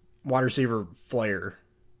wide receiver flare,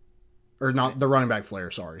 or not the running back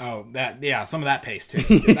flare. Sorry, Oh, some of that pace too.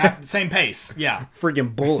 That same pace, yeah.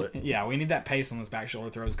 freaking bullet. Yeah, we need that pace on those back shoulder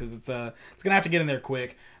throws because it's gonna have to get in there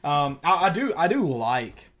quick. I do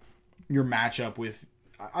like your matchup with.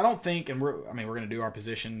 I don't think, and we're gonna do our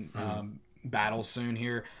position battles soon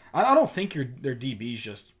here. I don't think their DBs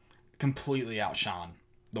just completely outshine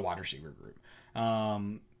the wide receiver group.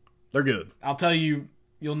 They're good. I'll tell you,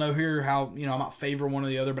 you'll know here how I might favor one or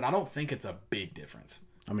the other, but I don't think it's a big difference.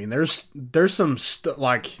 I mean, there's some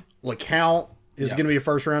like LeCount is going to be a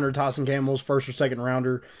first rounder. Tyson Campbell's first or second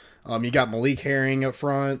rounder. You got Malik Herring up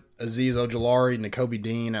front, Azeez Ojulari, Nakobe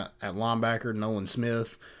Dean at linebacker, Nolan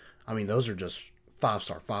Smith. I mean, those are just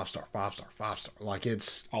 5-star, 5-star, 5-star, 5-star. Like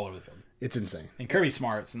it's All over the field. it's insane. And Kirby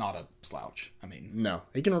Smart's not a slouch. I mean, No,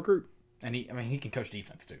 he can recruit. and he can coach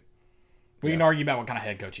defense too. We can argue about what kind of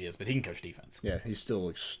head coach he is, but he can coach defense. Yeah, he still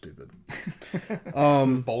looks stupid.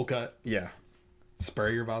 His bowl cut, Yeah.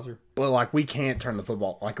 Spurrier visor. But like we can't turn the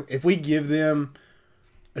football. Like if we give them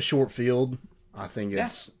a short field, I think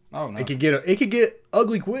it's Oh no, it could get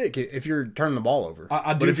ugly quick if you're turning the ball over.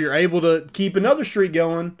 I but do if you're able to keep another streak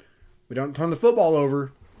going, we don't turn the football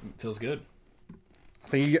over. feels good. I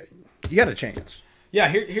think you got a chance. Yeah,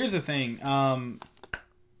 here's the thing.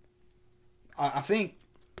 I think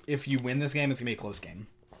if you win this game, it's gonna be a close game.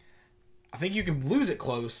 I think you can lose it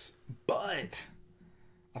close, but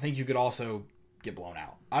I think you could also get blown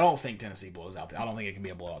out. I don't think Tennessee blows out. I don't think it can be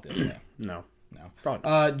a blowout the other day. No. No.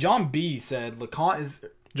 Probably. John B said LeCount is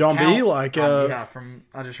John B, like, yeah, from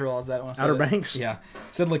I just realized that when I said Outer it. Banks? Yeah,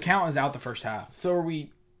 said LeCount is out the first half. So are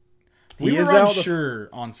we? He We is were out unsure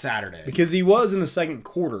on Saturday. Because he was in the second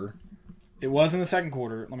quarter. It was in the second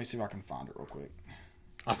quarter. Let me see if I can find it real quick.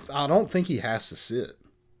 I don't think he has to sit.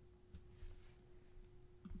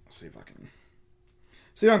 Let's see if I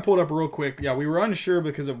can pull it up real quick. Yeah, we were unsure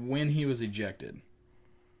because of when he was ejected.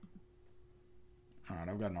 All right,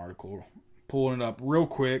 I've got an article pulling it up real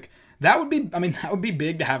quick. That would be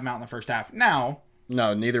big to have him out in the first half. Now,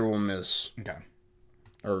 No, neither will miss. okay.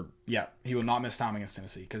 Or Yeah, he will not miss time against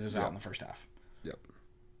Tennessee because it was out in the first half. Yep.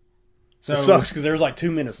 So It sucks because there's like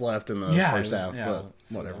 2 minutes left in the Yeah, first it was- half, yeah, but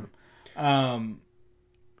so whatever. And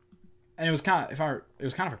it was kind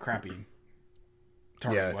of a crappy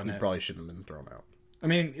target, Yeah, wasn't he it? probably shouldn't have been thrown out. I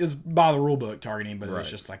mean, it was by the rule book targeting, but it was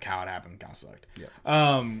Right. just like how it happened. Kind of sucked. Yeah.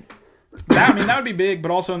 That would be big,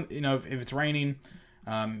 but also if it's raining,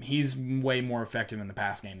 he's way more effective in the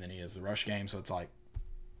pass game than he is the rush game. So it's like,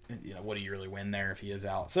 what do you really win there if he is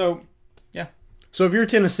out? So, yeah. So if you're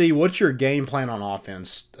Tennessee, what's your game plan on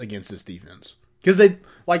offense against this defense? Because they,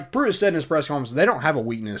 like Pruitt said in his press conference, they don't have a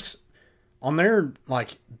weakness on their,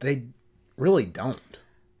 like, they really don't.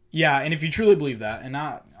 Yeah, and if you truly believe that, and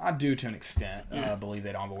I do to an extent believe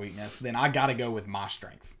they don't have a weakness, then I got to go with my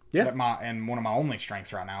strength. Yeah. And one of my only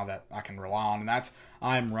strengths right now that I can rely on, and that's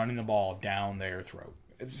I'm running the ball down their throat.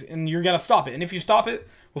 And you're got to stop it. And if you stop it,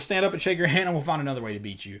 we'll stand up and shake your hand and we'll find another way to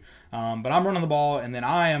beat you. But I'm running the ball, and then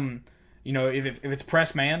I am, if it's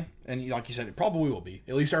press man, and like you said, it probably will be,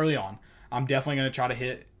 at least early on, I'm definitely going to try to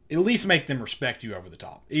hit, at least make them respect you over the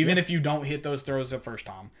top. Even if you don't hit those throws the first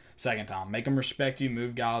time, second time, make them respect you,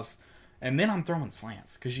 move guys. And then I'm throwing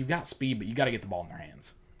slants because you've got speed, but you got to get the ball in their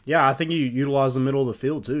hands. Yeah, I think you utilize the middle of the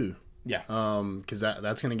field too. Yeah. Because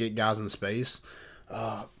that's going to get guys in space.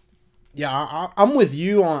 I'm with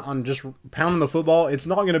you on just pounding the football. It's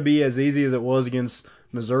not going to be as easy as it was against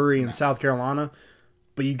Missouri and South Carolina,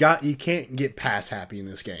 but you can't get pass happy in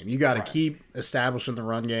this game. You got to keep establishing the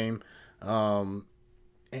run game, and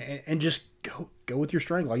just go with your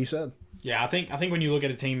strength, like you said. Yeah, I think when you look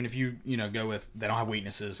at a team and if you go with they don't have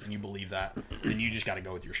weaknesses and you believe that, then you just got to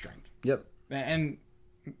go with your strength. Yep. And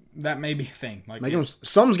that may be a thing. Like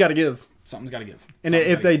Something's got to give. Something's got to give. And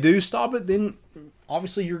if they do stop it, then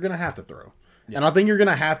obviously you're going to have to throw. Yeah. And I think you're going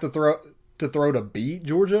to have to throw to beat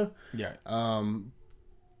Georgia. Yeah.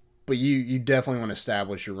 But you definitely want to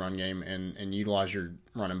establish your run game and utilize your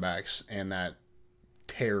running backs and that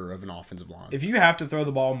terror of an offensive line. If you have to throw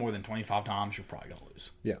the ball more than 25 times, you're probably going to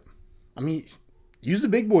lose. Yeah. I mean, use the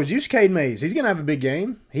big boys. Use Cade Mays. He's going to have a big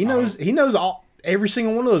game. He knows every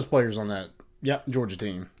single one of those players on that Georgia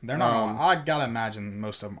team. They're not. I gotta imagine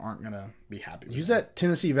most of them aren't gonna be happy with Use them. that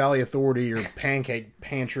Tennessee Valley Authority or Pancake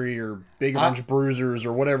Pantry or Big Orange Bruisers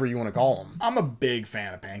or whatever you want to call them. I'm a big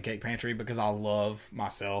fan of Pancake Pantry because I love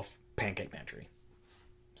myself Pancake Pantry.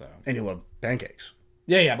 So And you love pancakes.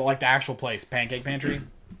 yeah, but like the actual place, Pancake Pantry,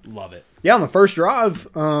 love it. Yeah, on the first drive,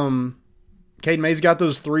 Cade Mays got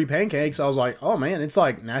those 3 pancakes. I was like, oh man, it's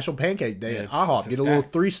like National Pancake Day at IHOP. Get a little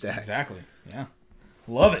 3 stack. Exactly. Yeah,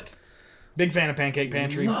 love it. Big fan of Pancake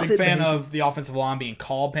Pantry. Big fan of the offensive line being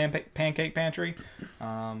called Pancake Pantry.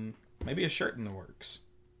 Maybe a shirt in the works.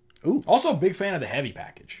 Ooh. Also, big fan of the heavy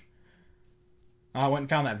package. I went and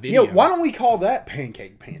found that video. Yeah, why don't we call that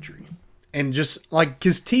Pancake Pantry? And just like,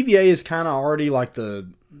 because TVA is kind of already like the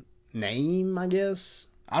name, I guess.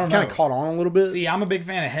 I don't it's know. kind of caught on a little bit. See, I'm a big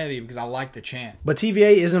fan of heavy because I like the chant. But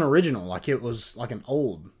TVA isn't original. Like, it was like an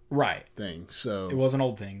old Right. thing. So It was an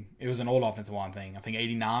old thing. It was an old offensive line thing. I think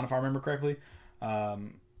 89, if I remember correctly. If I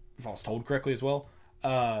was told correctly as well.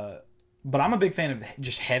 But I'm a big fan of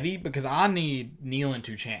just heavy because I need Nealon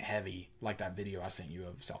to chant heavy, like that video I sent you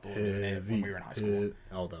of South Oregon when we were in high school.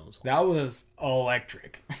 Oh, that was awesome. That was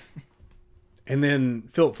electric. And then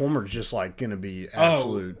Philip Fulmer's just like going to be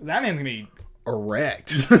absolute Oh, that man's going to be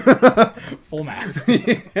erect. full max.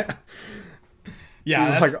 Yeah,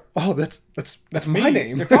 Yeah, like, oh, that's my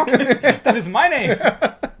name. You're talking, that is my name.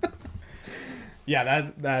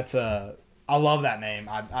 Yeah, that's I love that name.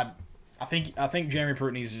 I think Jeremy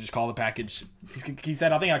Pruitt needs to just call the package. He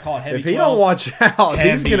said I think I call it heavy. If he 12. don't watch out,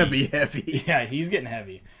 he's Heavy. gonna be heavy. Yeah, he's getting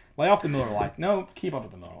heavy. Lay off the Miller Lights. No, keep up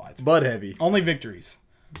with the Miller Lights. Bud heavy. Only victories.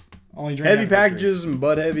 Only drink Heavy after packages victories. and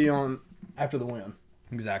Bud heavy on after the win.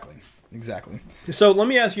 Exactly. So let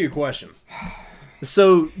me ask you a question.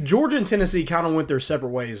 So Georgia and Tennessee kind of went their separate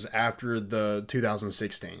ways after the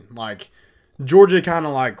 2016. Like Georgia kind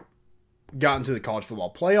of like got into the college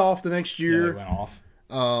football playoff the next Yeah, year. they went off.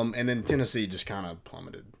 And then Tennessee just kind of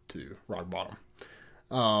plummeted to rock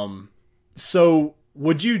bottom. So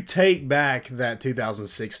would you take back that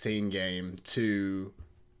 2016 game to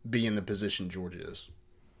be in the position Georgia is?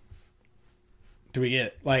 Do we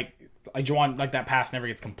get like Juwan, like that pass never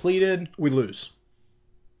gets completed? We lose.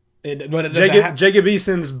 But it doesn't Jacob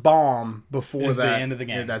Eason's bomb before Is the that end of the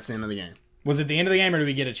game. yeah, that's the end of the game. Was it the end of the game, or did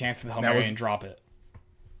we get a chance for the Hail Mary and drop it?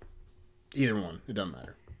 Either one. It doesn't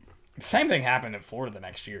matter. The same thing happened in Florida the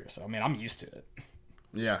next year, so I mean, I'm used to it.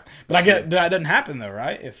 Yeah. But I get that doesn't happen though,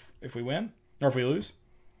 right? If we win or if we lose,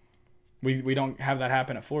 we don't have that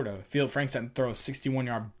happen at Florida. Field Franks doesn't throw a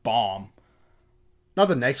 61-yard bomb Not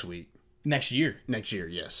the next week. next year. Next year,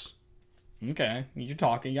 yes. Okay, you're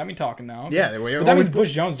talking. You got me talking now. Okay. Yeah, but that means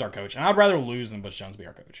Butch Jones is our coach, and I'd rather lose than Butch Jones be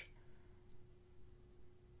our coach.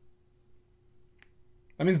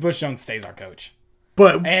 That means Butch Jones stays our coach.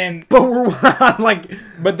 But we're like,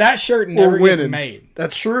 But that shirt never gets made.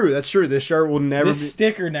 That's true. That's true. This shirt will never. This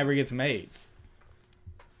sticker never gets made.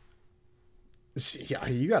 Yeah,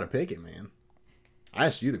 you got to pick it, man. I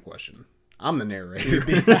asked you the question. I'm the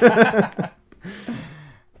narrator.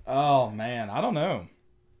 Oh man, I don't know.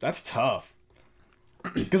 That's tough.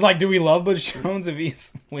 Because do we love Butch Jones if he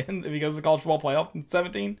wins? If he goes to the college football playoff in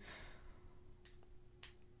 17?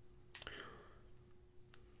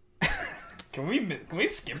 Can we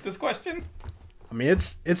skip this question? I mean,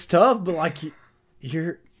 it's tough, but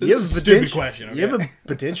you This have is a a stupid potential. question, okay? You have a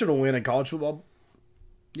potential to win a college football.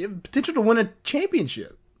 You have a potential to win a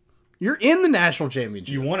championship. You're in the national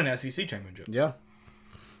championship. You won an SEC championship. Yeah.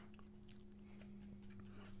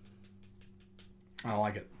 I don't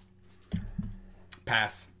like it.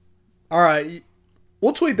 Pass. All right.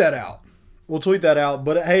 We'll tweet that out.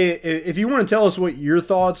 But hey, if you want to tell us what your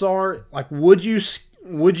thoughts are, would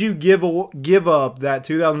you give up that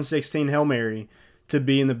 2016 Hail Mary to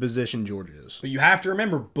be in the position Georgia is? But you have to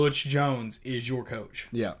remember, Butch Jones is your coach.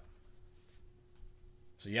 Yeah.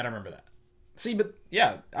 So you got to remember that. See, but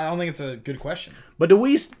yeah, I don't think it's a good question. But do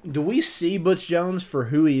we see Butch Jones for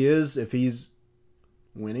who he is if he's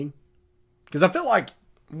winning? Because I feel like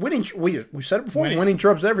winning. We said it before. Winning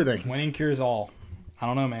trumps everything. Winning cures all. I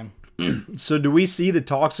don't know, man. So do we see the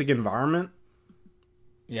toxic environment?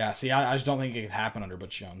 Yeah, see, I just don't think it could happen under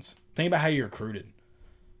Butch Jones. Think about how you recruited.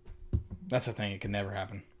 That's the thing. It could never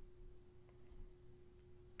happen.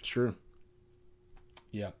 It's true.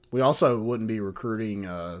 Yeah. We also wouldn't be recruiting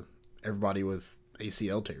everybody with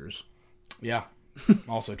ACL tears. Yeah.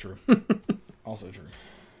 Also true. Also true.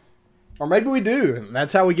 Or maybe we do.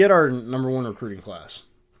 That's how we get our number one recruiting class.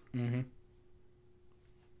 Mm-hmm.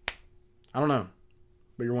 I don't know.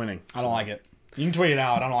 But you're winning. I don't like it. You can tweet it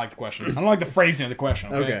out. I don't like the question. I don't like the phrasing of the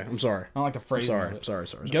question. Okay. I'm sorry. I don't like the phrasing. Sorry. Of it.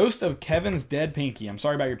 Sorry. Ghost of Kevin's dead pinky. I'm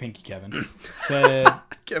sorry about your pinky, Kevin. Said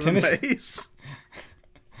Kevin Mays.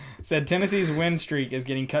 Said Tennessee's win streak is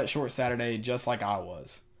getting cut short Saturday, just like I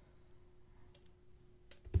was.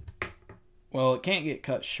 Well, it can't get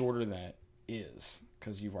cut shorter than it is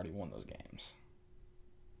because you've already won those games.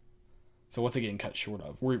 So what's it getting cut short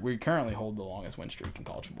of? We currently hold the longest win streak in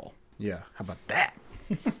college football. Yeah. How about that?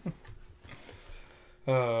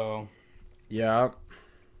 Oh. Yeah.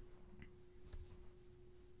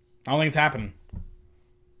 I don't think it's happening.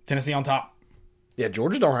 Tennessee on top. Yeah,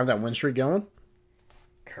 Georgia don't have that win streak going.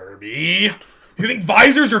 Kirby. You think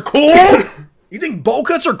visors are cool? You think bowl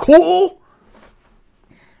cuts are cool?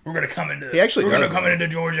 We're gonna come into. He actually We're gonna does, come though. into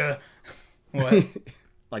Georgia. What?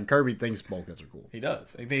 Like Kirby thinks bowl cuts are cool. He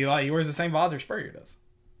does. He wears the same visor Spurrier does.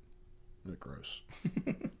 They're gross.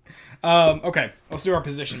 Okay, let's do our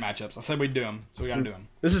position matchups. I said we'd do them, so we got to do them.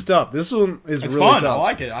 This is tough. This one is It's really fun. tough. I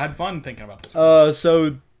like it. I had fun thinking about this.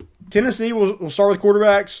 So Tennessee, we'll start with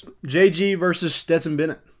quarterbacks. JG versus Stetson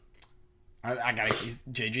Bennett. I got he's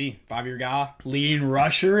JG, 5-year guy, leading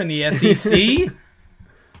rusher in the SEC.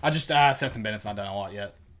 I just Stetson Bennett's not done a lot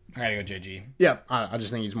yet. I gotta go JG. Yeah, I just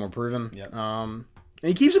think he's more proven. Yep. And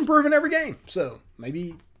he keeps improving every game. So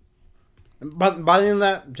maybe by the end of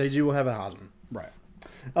that, JG will have a Heisman. Right.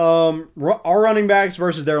 Our running backs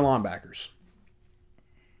versus their linebackers.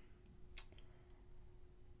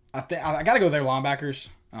 I think I gotta go with their linebackers.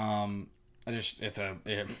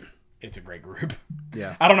 It's a great group.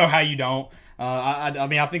 Yeah. I don't know how you don't. I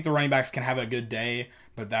mean, I think the running backs can have a good day,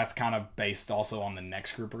 but that's kind of based also on the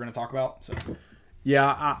next group we're going to talk about. So,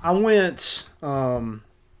 Yeah, I went. I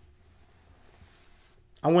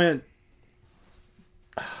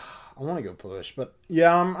want to go push, but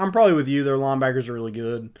yeah, I'm probably with you. Their linebackers are really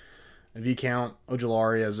good. If you count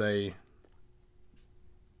Ojulari as a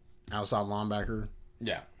outside linebacker,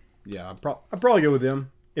 yeah. I'd probably go with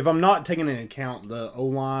them. If I'm not taking into account the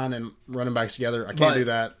O-line and running backs together, I can't do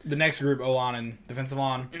that. The next group, O-line and defensive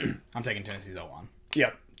line, I'm taking Tennessee's O-line.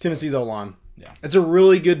 Yep, Tennessee's O-line. Yeah. It's a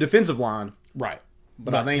really good defensive line. Right.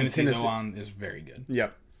 But I think Tennessee's O-line is very good.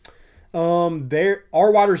 Yep.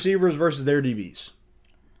 Our wide receivers versus their DBs.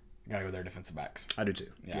 Got to go with their defensive backs. I do too.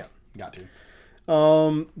 Yeah. Got to.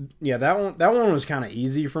 Yeah, that one was kind of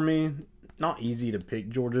easy for me. Not easy to pick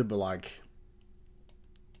Georgia, but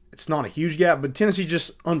it's not a huge gap, but Tennessee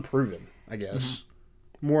just unproven, I guess.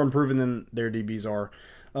 More unproven than their DBs are.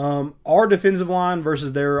 Our defensive line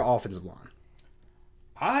versus their offensive line.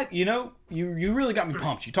 You really got me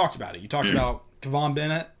pumped. You talked about it. You talked about Kevon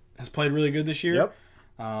Bennett has played really good this year. Yep.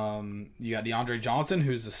 You got DeAndre Johnson,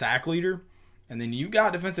 who's the sack leader. And then you've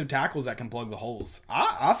got defensive tackles that can plug the holes.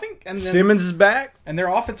 I think, and then, Simmons is back. and their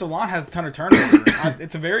offensive line has a ton of turnover.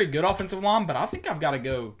 It's a very good offensive line, but I think I've got to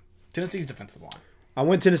go Tennessee's defensive line. I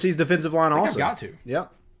went Tennessee's defensive line also. I've got to.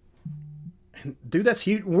 Yep. And, dude, that's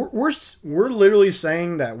huge. We're literally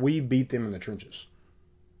saying that we beat them in the trenches.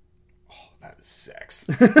 That is sex.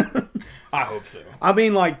 I hope so. I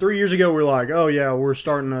mean, like 3 years ago, we are like, oh yeah, we're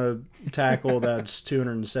starting a tackle that's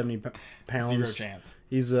 270 pounds. Zero chance.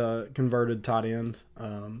 He's a converted tight end.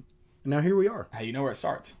 Now here we are. Hey, you know where it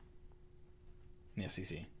starts? In the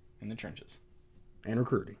SEC, in the trenches. And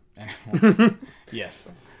recruiting. Yes.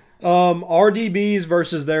 Our DBs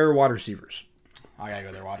versus their wide receivers. I got to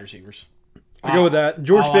go their wide receivers. I go with that.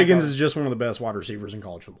 George I like Pickens our- is just one of the best wide receivers in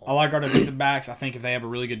college I football. like our defensive backs. I think if they have a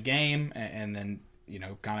really good game and then,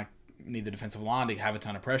 kind of need the defensive line to have a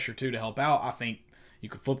ton of pressure too to help out, I think you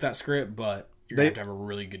could flip that script, but you're going to have a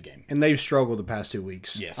really good game. And they've struggled the past 2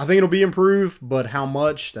 weeks. Yes. I think it'll be improved, but how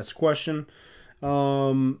much? That's a question.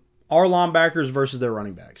 Our linebackers versus their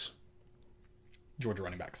running backs. Georgia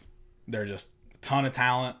running backs. They're just a ton of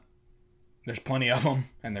talent. There's plenty of them,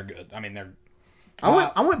 and they're good. I mean, they're...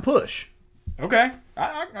 I went push. Okay.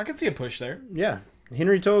 I can see a push there. Yeah.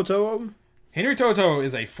 Henry To'oTo'o. Henry To'oTo'o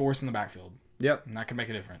is a force in the backfield, Yep. and that can make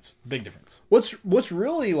a difference. Big difference. What's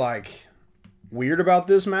really like weird about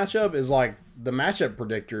this matchup is like the matchup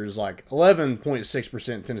predictor is like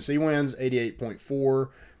 11.6% Tennessee wins,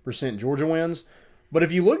 88.4% Georgia wins. But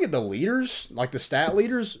if you look at the leaders, like the stat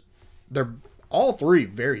leaders, they're all three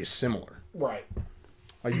very similar. Right.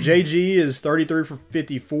 Like JG is 33 for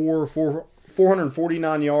 54,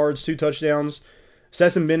 449 yards, 2 touchdowns.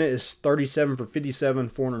 Stetson Bennett is 37 for 57,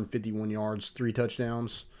 451 yards, 3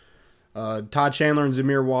 touchdowns. Todd Chandler and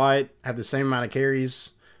Zamir White have the same amount of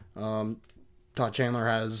carries. Todd Chandler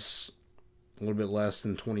has a little bit less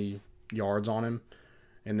than 20 yards on him.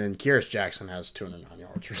 And then Kearis Jackson has 209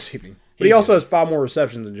 yards receiving. But he also has 5 more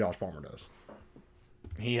receptions than Josh Palmer does.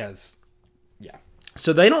 He has... Yeah.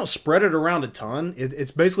 So they don't spread it around a ton.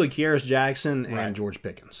 It's basically Kearis Jackson and Right. George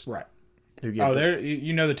Pickens. Right. Who get Oh, the-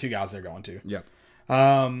 they're the two guys they're going to. Yep.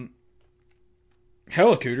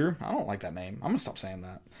 Helicooter. I don't like that name. I'm going to stop saying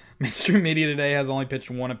that. Mainstream media today has only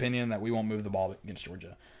pitched one opinion that we won't move the ball against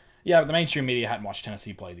Georgia. Yeah, but the mainstream media hadn't watched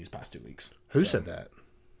Tennessee play these past 2 weeks. Who said that?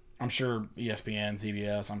 I'm sure ESPN,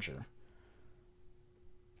 CBS, I'm sure.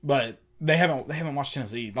 But they haven't watched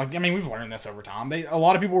Tennessee. Like, I mean, we've learned this over time. A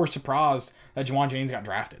lot of people were surprised that Juwan Jennings got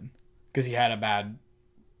drafted because he had a bad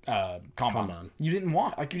combine. You didn't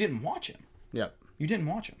watch him. Yep. You didn't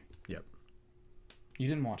watch him. Yep. You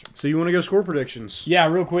didn't watch him. So you want to go score predictions? Yeah,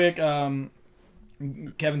 real quick.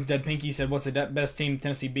 Kevin's Dead Pinky said, "What's the best team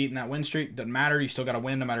Tennessee beat in that win streak? Doesn't matter. You still got to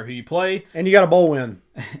win no matter who you play." And you got a bowl win.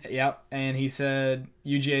 Yep. And he said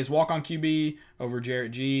UGA's walk-on QB over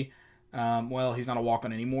Jarrett G. Well, he's not a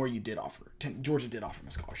walk-on anymore. You did offer. Georgia did offer him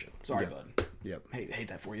a scholarship. Sorry, bud. Yep. Hate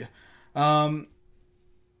that for you. But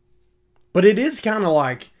it is kind of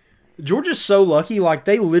like Georgia's so lucky. Like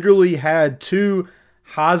they literally had 2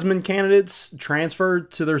 Heisman candidates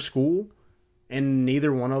transferred to their school, and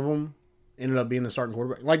neither one of them ended up being the starting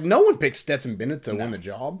quarterback. Like no one picked Stetson Bennett to win the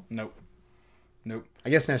job. Nope. I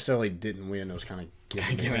guess necessarily didn't win. It was kind of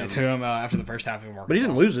Giving it to him after the first half of Arkansas. but he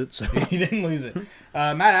didn't lose it. So He didn't lose it.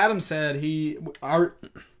 Matt Adams said he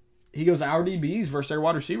goes our DBs versus their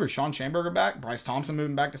wide receivers. Sean Schamberger back, Bryce Thompson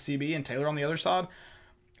moving back to CB, and Taylor on the other side.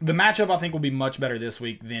 The matchup, I think, will be much better this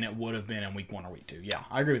week than it would have been in week 1 or week 2. Yeah,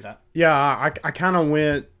 I agree with that. yeah, I kind of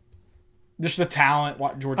went. Just the talent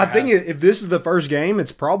what Georgia I think has. if this is the first game,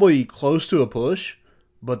 it's probably close to a push.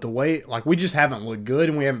 But the way, like, we just haven't looked good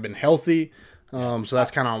and we haven't been healthy. So that's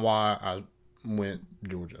kind of why I went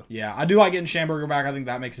Georgia. Yeah, I do like getting Schamberger back. I think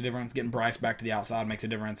that makes a difference. Getting Bryce back to the outside makes a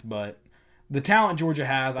difference. But the talent Georgia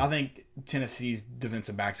has, I think Tennessee's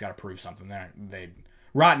defensive backs got to prove something. They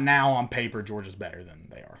right now on paper, Georgia's better than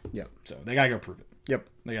they are. Yep. So they gotta go prove it. Yep.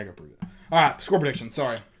 They gotta go prove it. All right, score predictions.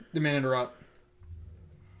 Sorry, didn't mean to interrupt.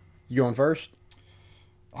 You going first?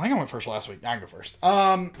 I think I went first last week. I can go first.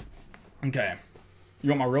 Okay. You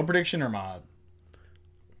want my real prediction or my?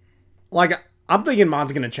 Like, I'm thinking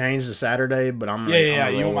mine's going to change to Saturday, but I'm Yeah.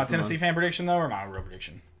 I'm You want my with Tennessee mine. fan prediction though, or my real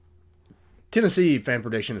prediction? Tennessee fan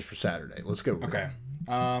prediction is for Saturday. Let's go. Okay.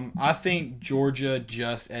 I think Georgia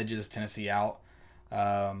just edges Tennessee out.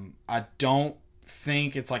 I don't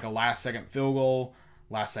think it's like a last-second field goal,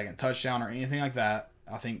 last-second touchdown, or anything like that.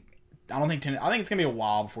 I think it's going to be a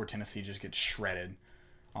while before Tennessee just gets shredded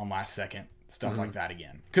on last second stuff like that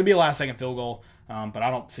again. Could be a last second field goal, but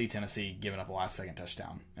I don't see Tennessee giving up a last second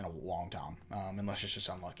touchdown in a long time, unless it's just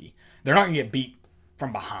unlucky. They're not going to get beat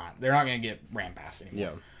from behind. They're not going to get ran past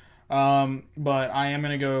anymore. Yeah. But I am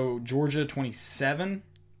going to go Georgia 27,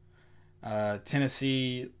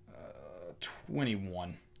 Tennessee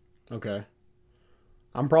 21. Okay.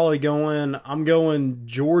 I'm going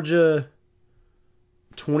Georgia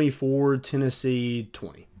 24, Tennessee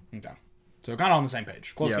 20. Okay. So kind of on the same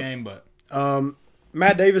page. Close Yep. game, but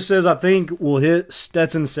Matt Davis says, I think we'll hit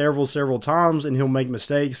Stetson several times and he'll make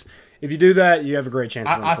mistakes. If you do that, you have a great chance.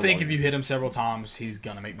 I think if you hit him several times, he's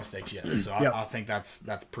going to make mistakes, yes. So Yep. I think that's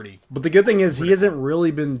pretty. But the good thing is he hasn't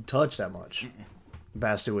really been touched that much the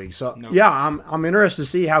past 2 weeks. So, yeah, I'm interested to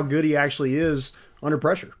see how good he actually is under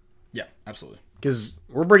pressure. Yeah, absolutely. Because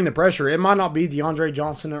we're bringing the pressure. It might not be DeAndre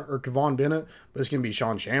Johnson or Kevon Bennett, but it's going to be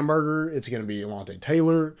Sean Schamberger. It's going to be Alontae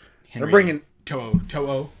Taylor. They're bringing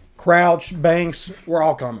To'o. Crouch, Banks. We're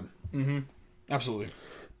all coming. Absolutely.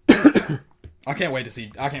 I can't wait to see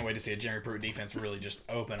a Jeremy Pruitt defense really just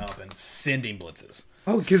open up and sending blitzes.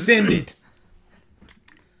 Send it.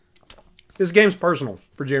 This game's personal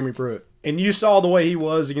for Jeremy Pruitt. And you saw the way he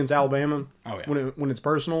was against Alabama. Oh, yeah. When it's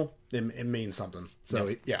personal, it means something.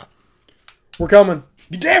 So, yeah. We're coming.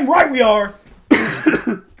 You damn right we are.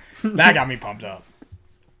 That got me pumped up.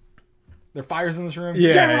 There fires in this room?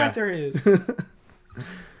 Yeah, Damn yeah. right there is.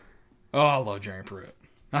 Oh, I love Jeremy Pruitt.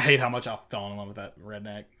 I hate how much I fell in love with that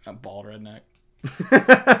bald redneck.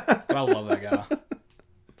 But I love that guy.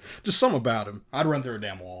 Just something about him. I'd run through a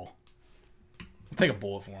damn wall. I'll take a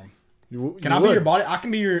bullet for him. You Can I would. be your body? I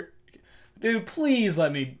can be your... Dude, please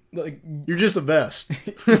let me... You're just a vest.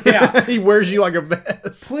 Yeah. He wears you like a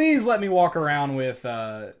vest. Please let me walk around with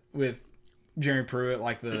Jeremy Pruitt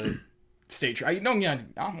like the state trooper. I don't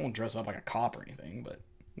want to dress up like a cop or anything, but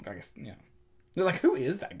I guess, yeah. They're like, who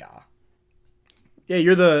is that guy? Yeah,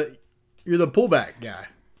 you're the pullback guy.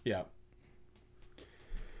 Yeah.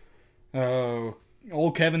 Oh,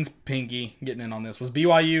 old Kevin's pinky getting in on this. Was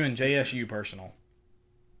BYU and JSU personal?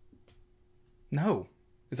 No.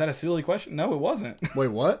 Is that a silly question? No, it wasn't. Wait,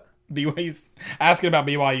 what? BYU's asking about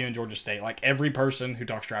BYU and Georgia State. Like every person who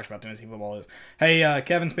talks trash about Tennessee football is. Hey,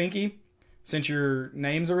 Kevin's pinky, since your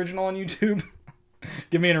name's original on YouTube,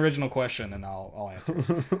 give me an original question and I'll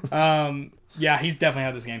answer. Yeah, he's definitely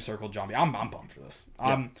had this game circled, John B. I'm pumped for this.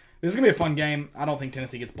 This is going to be a fun game. I don't think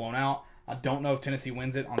Tennessee gets blown out. I don't know if Tennessee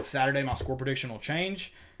wins it. On Saturday, my score prediction will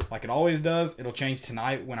change like it always does. It'll change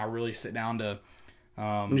tonight when I really sit down to...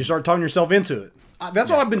 when you start talking yourself into it.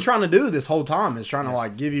 That's what I've been trying to do this whole time, is trying to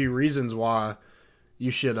like give you reasons why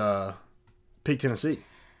you should pick Tennessee.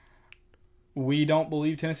 We don't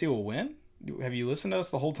believe Tennessee will win? Have you listened to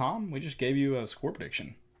us the whole time? We just gave you a score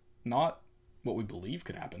prediction. Not what we believe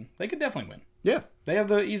could happen. They could definitely win. Yeah. They have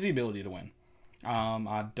the easy ability to win.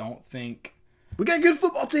 I don't think... We got a good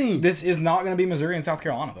football team. This is not going to be Missouri and South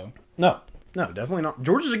Carolina, though. No, definitely not.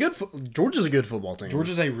 Georgia's a good football team.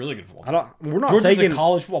 Georgia's a really good football team. We're not Georgia's taking a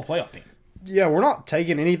college football playoff team. Yeah, we're not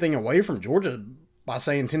taking anything away from Georgia by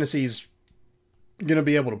saying Tennessee's going to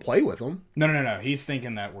be able to play with them. No. He's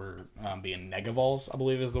thinking that we're being negavols, I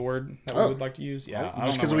believe is the word that we would like to use. Yeah,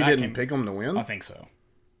 just because we didn't pick them to win. I think so.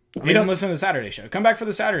 He doesn't listen to the Saturday show. Come back for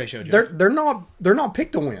the Saturday show, Jeff. They're not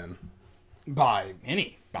picked to win. By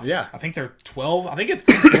any. Yeah. I think they're 12. I think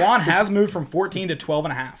Juan has moved from 14 to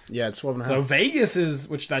 12.5. Yeah, it's 12.5. So Vegas is,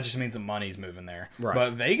 which that just means the money's moving there. Right.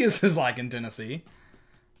 But Vegas is liking Tennessee.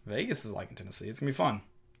 It's going to be fun.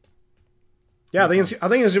 Yeah, I think it's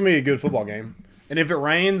going to be a good football game. And if it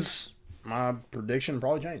rains, my prediction will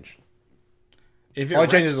probably change. If it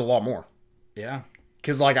Probably changes a lot more. Yeah.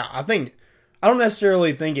 Because, like, I don't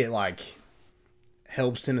necessarily think it, like,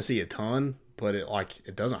 helps Tennessee a ton, but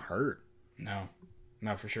it doesn't hurt.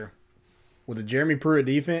 No, for sure. With the Jeremy Pruitt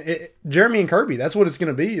defense, Jeremy and Kirby, that's what it's going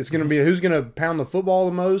to be. It's going to be who's going to pound the football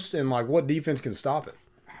the most and, like, what defense can stop it.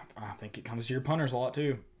 I think it comes to your punters a lot,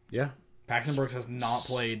 too. Yeah. Paxton Brooks has not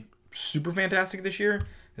played super fantastic this year.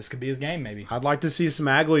 This could be his game, maybe. I'd like to see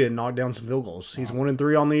Smaglia knock down some field goals. He's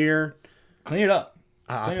 1-3 on the year. Clean it up.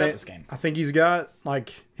 I Clean it up this game. I think he's got,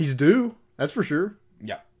 like, he's due. That's for sure.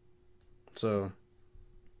 Yeah. So,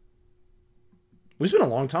 we spent a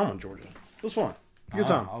long time on Georgia. It was fun. Good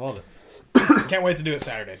time. I love it. Can't wait to do it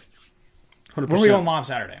Saturday. 100%. When are we going live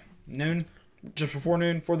Saturday? Noon? Just before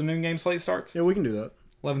noon? Before the noon game slate starts? Yeah, we can do that.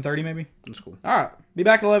 11:30 maybe? That's cool. All right. Be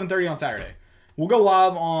back at 11:30 on Saturday. We'll go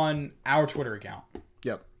live on our Twitter account.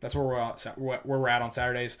 Yep. That's where we're at on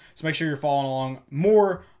Saturdays. So make sure you're following along.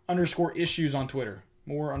 More_issues on Twitter.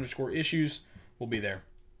 More_issues will be there.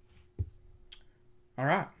 All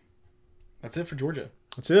right. That's it for Georgia.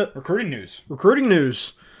 That's it. Recruiting news. Recruiting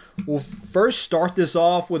news. We'll first start this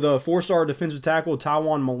off with a 4-star defensive tackle,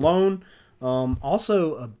 Tywone Malone.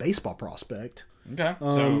 Also a baseball prospect. Okay.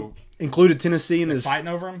 So Included Tennessee in his fighting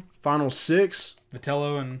over him, final 6.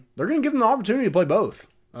 Vitello and They're going to give him the opportunity to play both.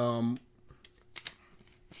 I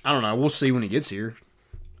don't know. We'll see when he gets here.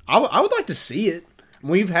 I would like to see it.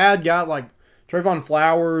 We've had got like Trayvon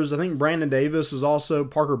Flowers. I think Brandon Davis was also.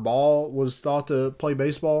 Parker Ball was thought to play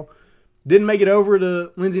baseball. Didn't make it over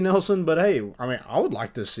to Lindsey Nelson, but hey, I mean, I would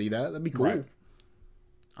like to see that. That'd be cool. Right.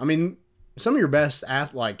 I mean, some of your best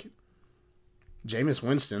athletes, like Jameis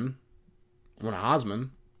Winston, won a Heisman.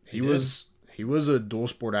 He was a dual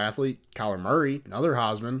sport athlete. Kyler Murray, another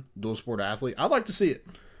Heisman, dual sport athlete. I'd like to see it,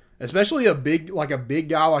 especially a big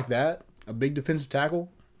guy like that, a big defensive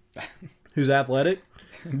tackle who's athletic.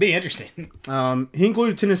 be interesting. He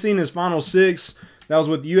included Tennessee in his final 6. That was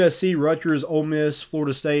with USC, Rutgers, Ole Miss,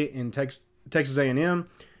 Florida State, and Texas A&M.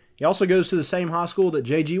 He also goes to the same high school that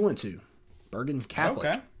JG went to, Bergen Catholic.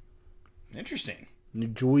 Okay. Interesting. New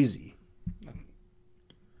Jersey.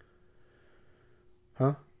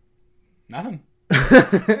 Huh? Nothing.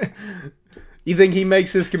 You think he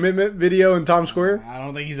makes his commitment video in Times Square? I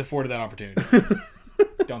don't think he's afforded that opportunity.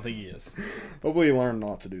 Don't think he is. Hopefully he learned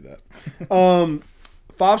not to do that.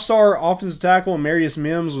 5-star offensive tackle Marius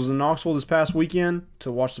Mims was in Knoxville this past weekend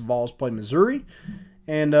to watch the Vols play Missouri.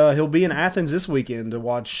 And he'll be in Athens this weekend to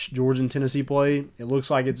watch Georgia and Tennessee play. It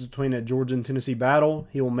looks like it's between a Georgia and Tennessee battle.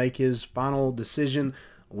 He will make his final decision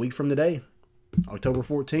a week from today, October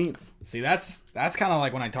 14th. See, that's kind of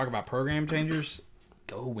like when I talk about program changers.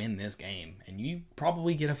 Go win this game, and you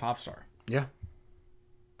probably get a 5-star. Yeah.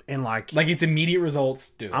 And like it's immediate results.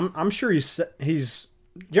 Do it. I'm sure he's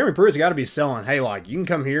Jeremy Pruitt's got to be selling. Hey, like you can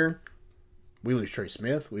come here. We lose Trey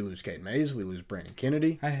Smith. We lose Cade Mays. We lose Brandon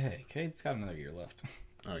Kennedy. Hey, Cade's got another year left.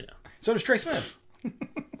 Oh yeah. So does Trey Smith.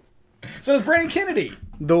 So does Brandon Kennedy.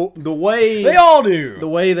 The way They all do. the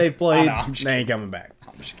way they played, I know, I'm just they ain't coming back.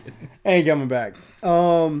 I'm just kidding. Ain't coming back.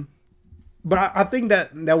 But I think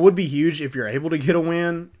that would be huge if you're able to get a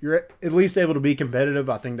win. You're at least able to be competitive.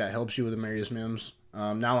 I think that helps you with Amarius Mims.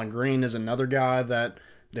 Nyland Green is another guy that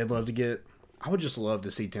they'd love to get. I would just love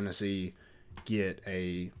to see Tennessee get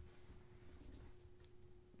a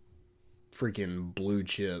freaking blue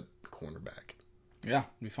chip cornerback. Yeah,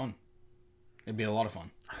 it'd be fun. It'd be a lot of fun.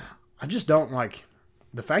 I just don't like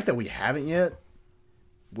the fact that we haven't yet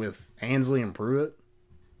with Ansley and Pruitt.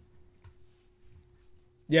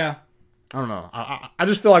 Yeah. I don't know. I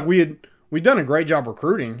just feel like we'd done a great job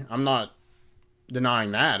recruiting. I'm not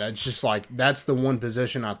denying that. It's just like that's the one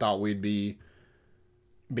position I thought we'd be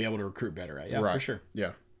able to recruit better at. Yeah, right. for sure.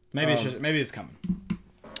 Yeah. Maybe it's coming.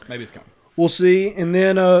 Maybe it's coming. We'll see. And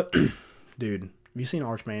then dude, have you seen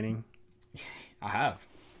Arch Manning? I have.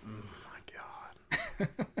 My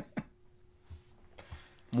God.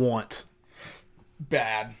 Want.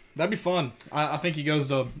 Bad. That'd be fun. I think he goes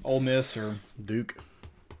to Ole Miss or Duke.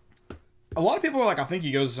 a lot of people are like, I think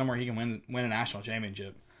he goes somewhere he can win a national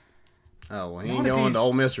championship. Oh, well, he Not ain't if going he's- to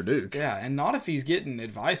Ole Miss or Duke. Yeah, and not if he's getting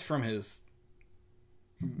advice from his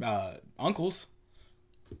uncles.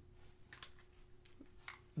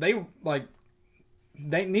 Neither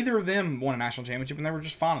of them won a national championship, and they were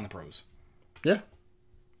just fine in the pros. Yeah.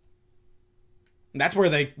 That's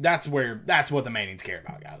what the Mannings care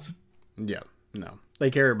about, guys. Yeah. No. They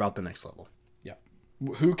care about the next level. Yeah,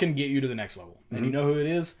 who can get you to the next level? And you know who it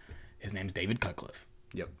is? His name's David Cutcliffe.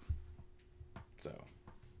 Yep. So,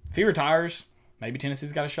 if he retires, maybe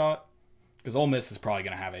Tennessee's got a shot. Because Ole Miss is probably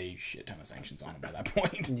going to have a shit ton of sanctions on him by that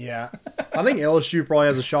point. Yeah. I think LSU probably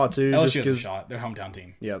has a shot too. LSU has a shot. Their hometown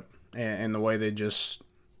team. Yep. And the way they just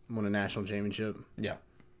won a national championship. Yeah.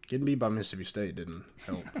 Getting beat by Mississippi State didn't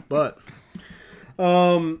help. But,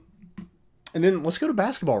 and then let's go to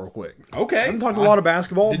basketball real quick. Okay. I haven't talked a lot of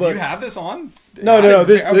basketball, Did but you have this on? no.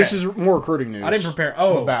 This Okay. this is more recruiting news. I didn't prepare.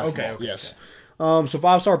 Oh, But basketball. okay. Yes. So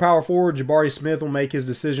 5-star power forward Jabari Smith will make his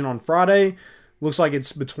decision on Friday. Looks like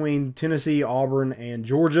it's between Tennessee, Auburn, and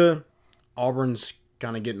Georgia. Auburn's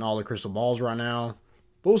kind of getting all the crystal balls right now,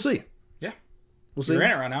 but we'll see. Yeah. We'll see. You're in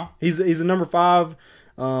it right now. He's the number 5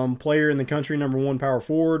 player in the country, number 1 power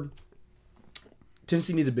forward.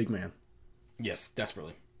 Tennessee needs a big man. Yes,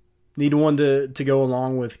 desperately. Need one to go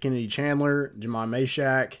along with Kennedy Chandler, Jemai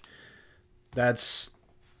Meshack. That's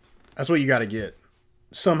what you got to get.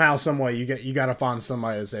 Somehow, some way, you got to find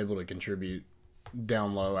somebody that's able to contribute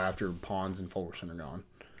down low after Pons and Fulkerson are gone.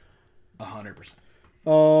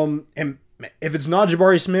 100%. And if it's not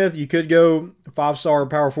Jabari Smith, you could go 5-star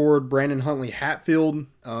power forward Brandon Huntley Hatfield.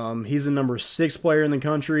 He's the number 6 player in the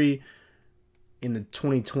country. in the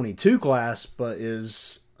 2022 class, but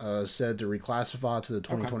is said to reclassify to the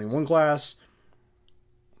 2021 class.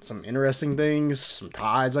 Some interesting things, some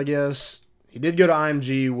ties, I guess. He did go to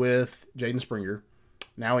IMG with Jaden Springer.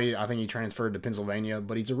 Now I think he transferred to Pennsylvania,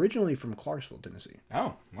 but he's originally from Clarksville, Tennessee.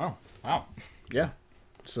 Oh, wow. Yeah.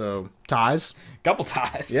 So, ties. Couple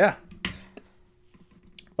ties. Yeah.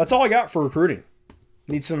 That's all I got for recruiting.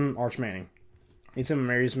 Need some Arch Manning. Need some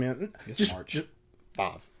Marius Mint. Just Arch.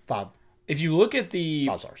 Five If you look at the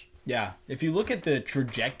stars. Yeah, if you look at the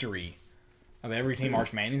trajectory of every team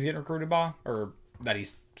Arch Manning's getting recruited by, or that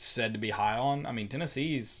he's said to be high on, I mean,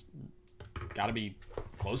 Tennessee's got to be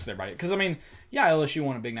close to their body. Because, I mean, yeah, LSU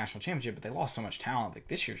won a big national championship, but they lost so much talent. Like,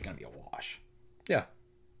 this year's going to be a wash. Yeah.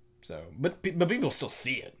 So, but people still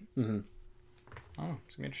see it. Mm-hmm. Oh,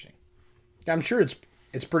 it's going to be interesting. I'm sure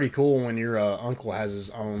it's pretty cool when your uncle has his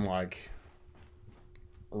own, like,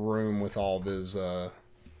 room with all of his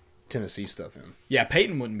Tennessee stuff in. Yeah,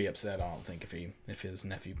 Peyton wouldn't be upset, I don't think, if his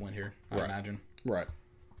nephew went here, I imagine. Right.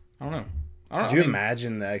 I don't know. Could you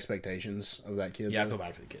imagine the expectations of that kid? Yeah, I though? feel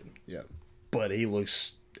bad for the kid. Yeah. But he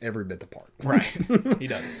looks every bit the part. Right. He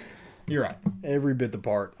does. You're right. Every bit the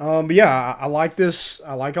part. But yeah, I like this.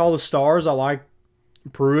 I like all the stars. I like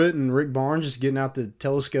Pruitt and Rick Barnes just getting out the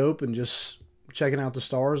telescope and just checking out the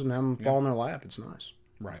stars and having them fall in their lap. It's nice.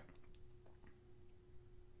 Right.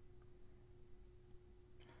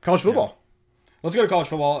 College football. Let's go to college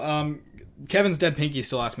football. Kevin's dead pinky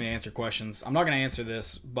still asked me to answer questions. I'm not going to answer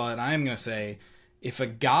this, but I am going to say, if a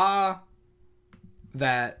guy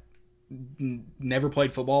that never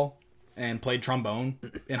played football and played trombone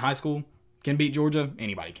in high school can beat Georgia,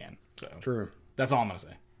 anybody can. So True. that's all I'm going to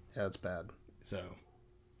say. Yeah, it's bad. So,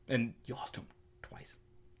 and you lost to him twice.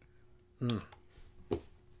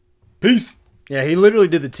 Peace. Yeah, he literally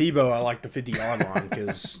did the Tebow at like the 50-yard line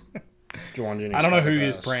because Juwan Jennings. I don't know shot who the he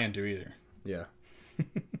was pass. praying to either. Yeah.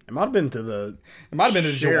 It might have been to the. It might have been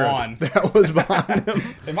to sheriff Juwan. that was behind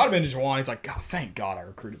him. It might have been to Juwan. He's like, God, thank God I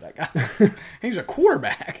recruited that guy. He was a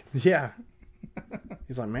quarterback. Yeah.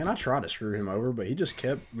 He's like, man, I tried to screw him over, but he just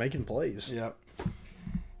kept making plays. Yep.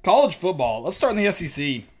 College football. Let's start in the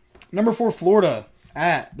SEC. Number 4, Florida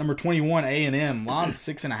at number 21, A&M. Line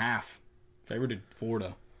 6.5. Favored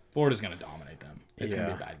Florida. Florida's going to dominate them. It's going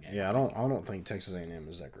to be a bad game. Yeah, I don't think Texas A&M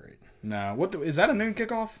is that great. No. Is that a noon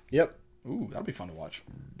kickoff? Yep. Ooh, that'll be fun to watch.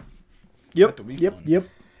 Yep. That'll be fun.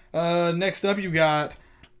 Yep. Next up, you got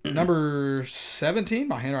number 17.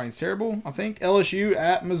 My handwriting's terrible, I think. LSU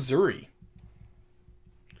at Missouri.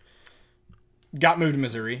 Got moved to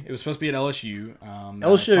Missouri. It was supposed to be at LSU.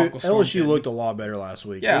 LSU looked a lot better last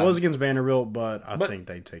week. Yeah. It was against Vanderbilt, but I think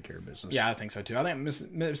they take care of business. Yeah, I think so too. I think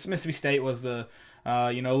Mississippi State was the,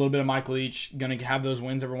 a little bit of Mike Leach, going to have those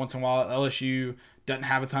wins every once in a while. LSU doesn't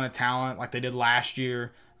have a ton of talent like they did last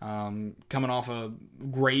year. Coming off a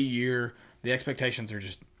great year, the expectations are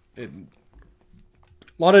just A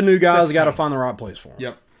lot of new guys got to find the right place for them.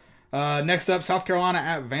 Yep. Next up, South Carolina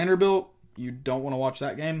at Vanderbilt. You don't want to watch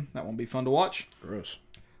that game. That won't be fun to watch. Gross.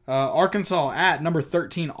 Arkansas at number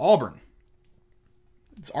 13, Auburn.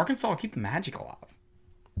 Does Arkansas keep the magic alive?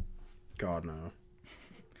 God, no.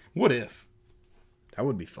 What if? That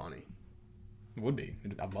would be funny. It would be.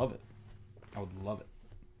 I'd love it. I would love it.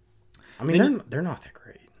 I mean, they're not that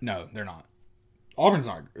great. No, they're not. Auburn's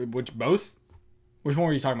not. Which one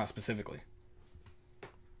were you talking about specifically?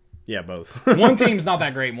 Yeah, both. One team's not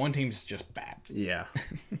that great, and one team's just bad. Yeah.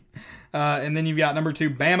 And then you've got number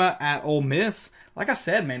 2, Bama at Ole Miss. Like I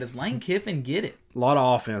said, man, does Lane Kiffin get it? A lot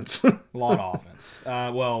of offense. A lot of offense.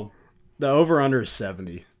 Well, the over-under is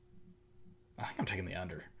 70. I think I'm taking the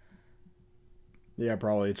under. Yeah,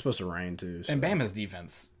 probably. It's supposed to rain, too. So. And Bama's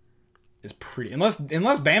defense is pretty... Unless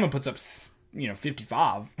Bama puts up,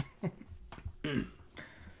 55.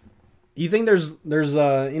 You think there's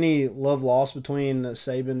any love lost between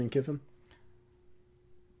Saban and Kiffin?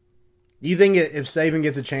 Do you think if Saban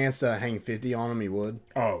gets a chance to hang 50 on him, he would?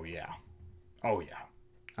 Oh, yeah. Oh, yeah.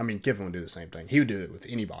 I mean, Kiffin would do the same thing. He would do it with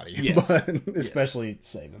anybody, Yes. but especially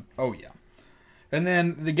Saban. Oh, yeah. And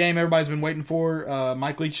then the game everybody's been waiting for,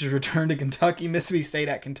 Mike Leach's return to Kentucky, Mississippi State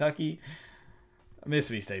at Kentucky.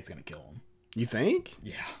 Mississippi State's going to kill him. You think?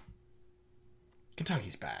 Yeah.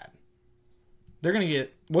 Kentucky's bad. They're going to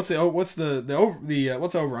get... What's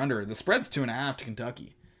over under? The spread's 2.5 to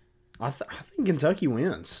Kentucky. I think Kentucky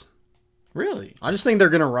wins. Really? I just think they're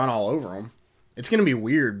going to run all over them. It's going to be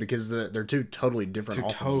weird because they're two totally different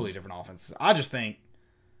offenses. Totally different offenses. I just think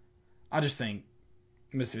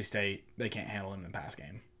Mississippi State, they can't handle him in the pass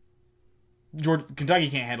game. Kentucky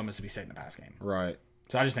can't handle Mississippi State in the pass game. Right.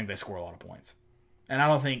 So I just think they score a lot of points. And I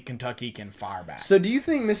don't think Kentucky can fire back. So do you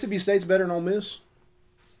think Mississippi State's better than Ole Miss?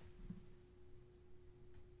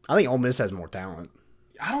 I think Ole Miss has more talent.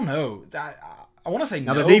 I don't know. I want to say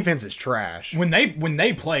Now no. their defense is trash. When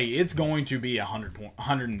they play, it's going to be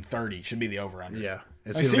 130 should be the over under. Yeah,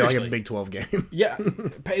 it's Like, gonna be like a seriously. Big 12 game. Yeah,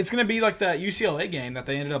 it's going to be like that UCLA game that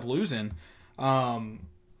they ended up losing.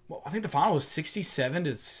 Well, I think the final was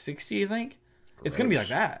 67-60. I think it's going to be like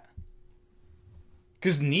that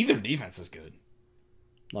because neither defense is good.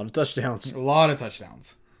 A lot of touchdowns. A lot of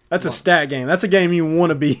touchdowns. That's a stat game. That's a game you want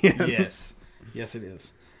to be in. Yes, yes, it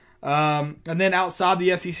is. And then outside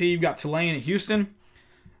the SEC, you've got Tulane at Houston,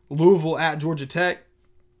 Louisville at Georgia Tech,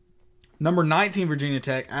 number 19 Virginia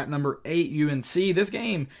Tech at number 8 UNC. This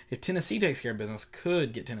game, if Tennessee takes care of business,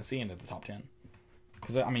 could get Tennessee into the top 10.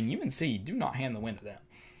 Because, I mean, UNC do not hand the win to them.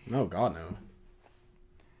 No, God, no. And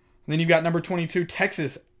then you've got number 22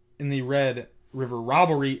 Texas in the Red River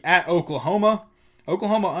rivalry at Oklahoma.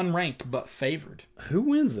 Oklahoma unranked but favored. Who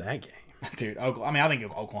wins that game? Dude, I think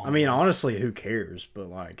Oklahoma. I mean, does. honestly, who cares? But,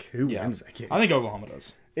 like, who Yeah. wins that game? I think Oklahoma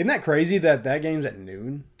does. Isn't that crazy that that game's at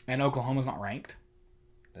noon? And Oklahoma's not ranked.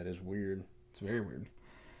 That is weird. It's very weird.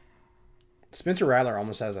 Spencer Rattler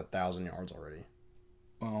almost has 1,000 yards already.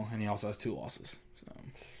 Well, and he also has 2 losses. So,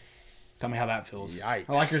 tell me how that feels. Yikes.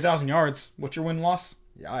 I like your 1,000 yards. What's your win-loss?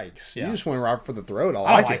 Yikes. Yeah. You just went right for the throat. I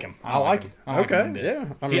like like it. him. I like it. I like him Okay, one bit. yeah.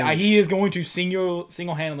 I mean, He is going to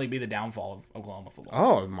single-handedly be the downfall of Oklahoma football.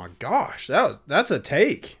 oh, my gosh. That's a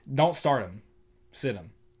take. Don't start him. Sit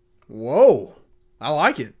him. Whoa. I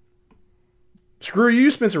like it. Screw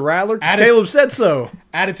you, Spencer Rattler. 'Cause Added- Caleb said so.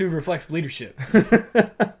 Attitude reflects leadership.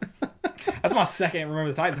 That's my second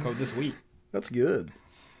Remember the Titans quote this week. That's good.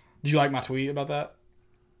 Did you like my tweet about that?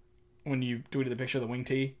 When you tweeted the picture of the wing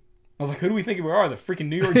tee? I was like, who do we think we are? The freaking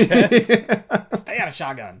New York Jets? Stay out of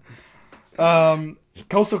shotgun.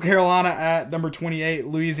 Coastal Carolina at number 28,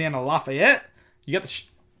 Louisiana Lafayette. You got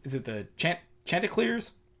is it the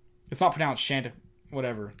Chanticleers? It's not pronounced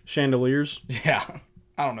whatever. Chandeliers. Yeah.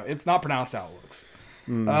 I don't know. It's not pronounced how it looks.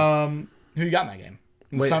 Who you got in that game?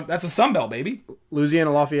 Wait. That's a Sun Belt, baby.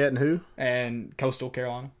 Louisiana Lafayette and who? And Coastal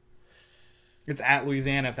Carolina. It's at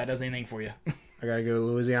Louisiana if that does anything for you. I got to go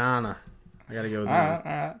Louisiana. I got to go All there.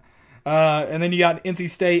 right. And then you got NC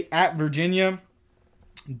State at Virginia,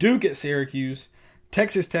 Duke at Syracuse,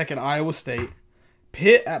 Texas Tech at Iowa State,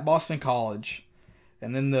 Pitt at Boston College,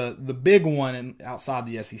 and then the big one outside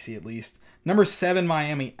the SEC at least, number 7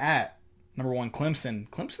 Miami at number 1 Clemson.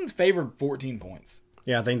 Clemson's favored 14 points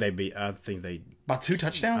Yeah, I think they by 2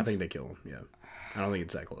 touchdowns. I think they kill them. Yeah. I don't think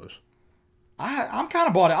it's that close. I'm kind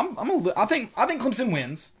of bought it. I think Clemson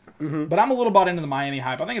wins, but I'm a little bought into the Miami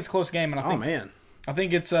hype. I think it's a close game, and I Oh think man. I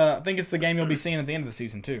think it's the game you'll be seeing at the end of the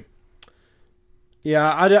season too.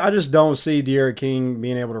 Yeah, I just don't see De'Ara King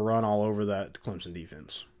being able to run all over that Clemson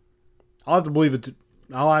defense. I'll have to believe it.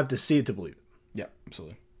 I'll have to see it to believe it. Yeah,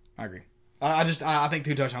 absolutely. I agree. I think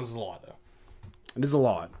 2 touchdowns is a lot though. It is a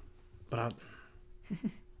lot, but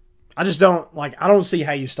I just don't like. I don't see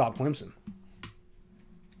how you stop Clemson.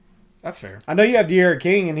 That's fair. I know you have De'Ara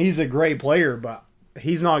King, and he's a great player, but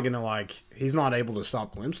he's not gonna he's not able to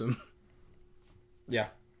stop Clemson. Yeah.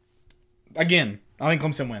 Again, I think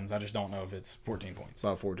Clemson wins. I just don't know if it's 14 points.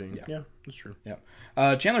 About 14. Yeah, that's true.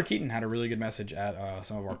 Yeah. Chandler Keaton had a really good message at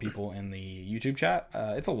some of our people in the YouTube chat.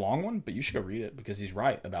 It's a long one, but you should go read it because he's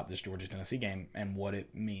right about this Georgia-Tennessee game and what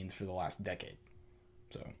it means for the last decade.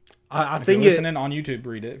 So I if think you're listening on YouTube,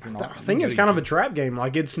 read it. If you're not, I think it's kind of a trap game.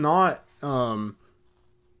 Like it's not.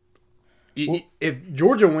 If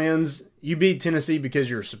Georgia wins, you beat Tennessee because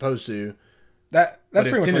you're supposed to. that's But pretty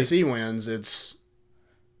if much Tennessee wins, it's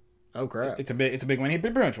crap. It's a big win. He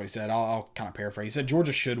pretty much what he said. I'll kind of paraphrase. He said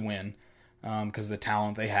Georgia should win because the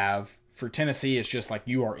talent they have. For Tennessee, it's just like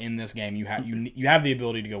you are in this game. You have the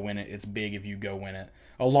ability to go win it. It's big if you go win it.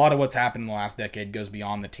 A lot of what's happened in the last decade goes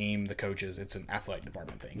beyond the team, the coaches. It's an athletic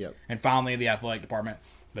department thing. Yep. And finally, the athletic department,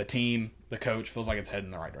 the team, the coach feels like it's heading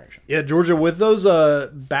in the right direction. Yeah, Georgia with those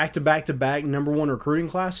back-to-back number 1 recruiting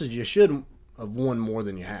classes, you should have won more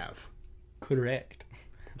than you have. Correct.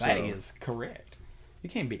 That is correct. You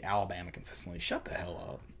can't beat Alabama consistently. Shut the hell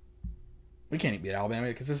up. We can't beat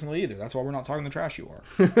Alabama consistently either. That's why we're not talking the trash you are.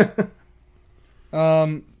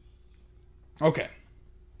 Okay.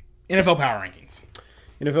 NFL power rankings.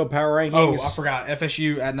 NFL power rankings. Oh, I forgot.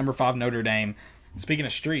 FSU at number 5, Notre Dame. Speaking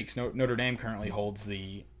of streaks, Notre Dame currently holds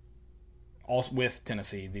also with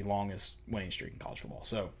Tennessee, the longest winning streak in college football.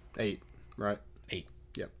 So 8, right? 8.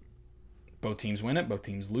 Yep. Both teams win it. Both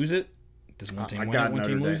teams lose it. Does one team I win got it? One Notre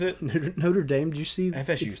team Dame. lose it? Notre Dame, did you see?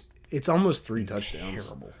 FSU's It's almost 3 touchdowns.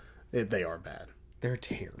 terrible. They are bad. They're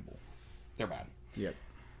terrible. They're bad. Yep.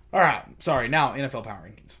 All right. Sorry. Now NFL power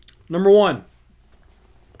rankings. Number 1.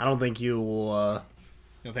 I don't think you will.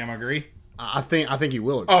 You don't think I'm gonna agree? I think he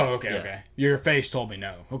will. Oh, okay, Yeah. okay. Your face told me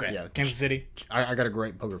no. Okay, Yeah. Kansas City. I got a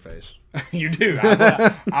great poker face. You do.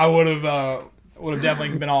 I would have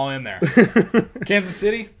definitely been all in there. Kansas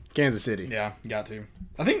City. Kansas City. Yeah, got to.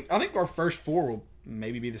 I think our first 4 will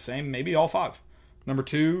maybe be the same. Maybe all 5. Number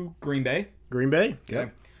 2, Green Bay. Green Bay. Okay.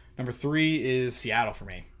 Yep. Number 3 is Seattle for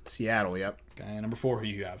me. Seattle. Yep. Okay. Number 4, who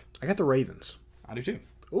you have? I got the Ravens. I do too.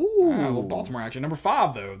 Ooh. A little Baltimore action. Number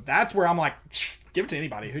 5 though. That's where I'm like, give it to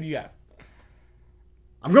anybody. Who do you have?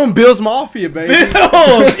 I'm going Bills Mafia, baby.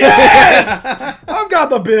 Bills. Yes. I've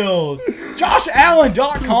got the Bills.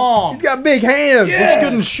 JoshAllen.com. He's got big hands. Yes. Looks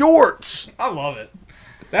good in shorts. I love it.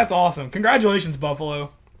 That's awesome. Congratulations,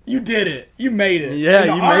 Buffalo. You did it. You made it. Yeah, In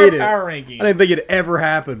the you made it. Power ranking. I didn't think it ever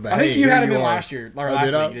happened, but I think hey, you had here him in are. last year or Oh, last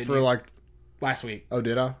did I? week. Didn't For you? like, last week. oh,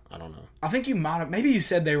 did I? I don't know. I think you might have. Maybe you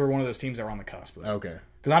said they were one of those teams that were on the cusp. Okay.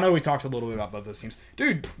 Because I know we talked a little bit about both those teams.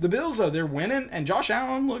 Dude, the Bills, though, they're winning, and Josh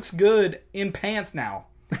Allen looks good in pants now.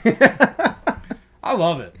 I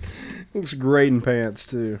love it. Looks great in pants,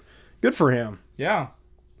 too. Good for him. Yeah.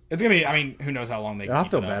 It's going to be, I mean, who knows how long they can And I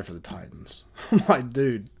keep feel it up. bad for the Titans. I'm like,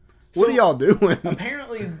 dude, what So- are y'all doing?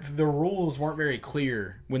 Apparently, the rules weren't very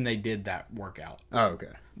clear when they did that workout. Oh, okay.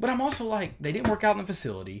 But I'm also like, they didn't work out in the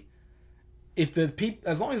facility. If the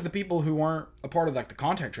as long as the people who weren't a part of like the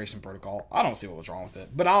contact tracing protocol, I don't see what was wrong with it.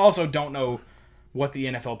 But I also don't know what the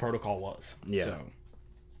NFL protocol was. Yeah. So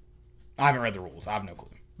I haven't read the rules. I have no clue.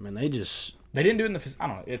 I mean, they just... They didn't do it in the. I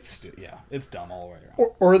don't know. It's dumb all the way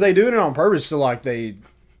around. Or are they doing it on purpose so like they're...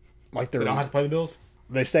 They don't have to play the Bills.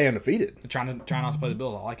 They stay undefeated. They're trying not to play the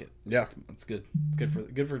Bills. I like it. Yeah. It's good. It's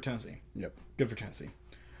good for Tennessee. Yep. Good for Tennessee.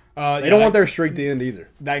 They don't want their streak to end either.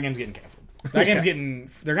 that game's getting canceled. That game's getting.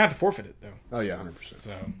 They're gonna have to forfeit it though. Oh, yeah, 100%.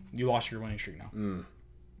 So you lost your winning streak now.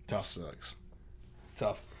 Tough. Sucks.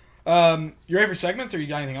 Tough. You ready for segments, or you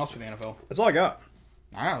got anything else for the NFL? That's all I got.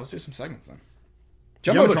 All right, let's do some segments then.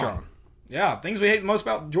 Jumbotron. Yeah, things we hate the most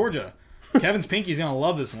about Georgia. Kevin's Pinky's going to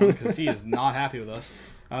love this one because he is not happy with us.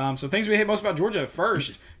 So things we hate most about Georgia.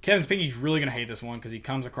 First, Kevin's Pinky's really going to hate this one because he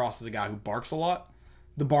comes across as a guy who barks a lot.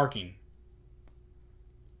 The barking.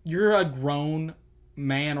 You're a grown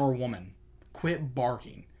man or woman. Quit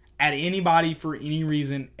barking at anybody for any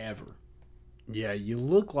reason ever. Yeah, you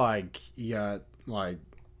look like you got, like,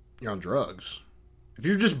 you're on drugs. If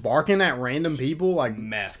you're just barking at random people, like,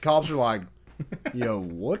 Meth. cops are like, yo,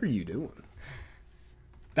 what are you doing?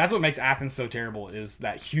 That's what makes Athens so terrible is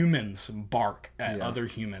that humans bark at Yeah. other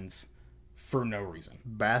humans for no reason.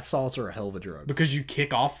 Bath salts are a hell of a drug. Because you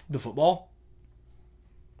kick off the football?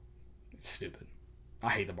 It's stupid. I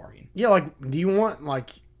hate the barking. Yeah, like, do you want,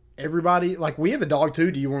 like, everybody, like, we have a dog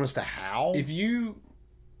too. Do you want us to howl? If you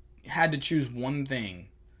had to choose one thing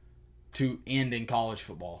to end in college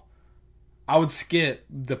football, I would skip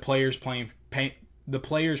the players playing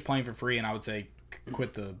for free, and I would say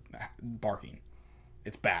quit the barking.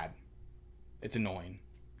 It's bad. It's annoying.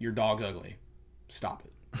 Your dog's ugly. Stop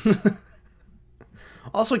it.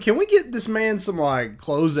 Also, can we get this man some, like,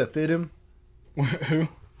 clothes that fit him? Who?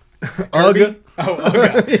 Ugga. Oh,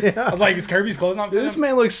 okay. I was like, is Kirby's clothes not fit This him?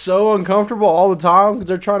 man looks so uncomfortable all the time because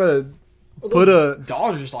they're trying to put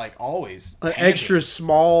Dogs are just like always an panting. extra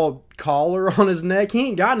small collar on his neck. He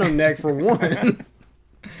ain't got no neck for one.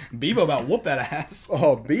 Bebo about whoop that ass.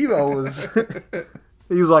 Oh, Bevo was.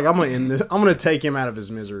 He was like, I'm gonna end this. I'm gonna take him out of his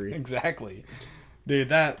misery. Exactly.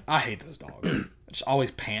 Dude, I hate those dogs. Just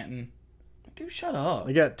always panting. Dude, shut up.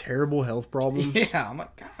 They got terrible health problems. Yeah, I'm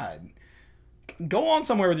like, God. Go on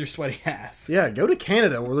somewhere with your sweaty ass. Yeah, go to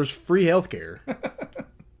Canada where there's free healthcare.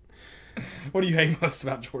 What do you hate most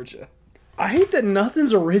about Georgia? I hate that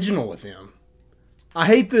nothing's original with him. I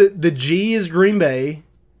hate the G is Green Bay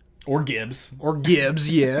Or Gibbs. or Gibbs.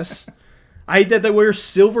 Yes. I hate that they wear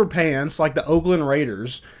silver pants like the Oakland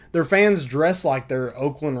Raiders. Their fans dress like they're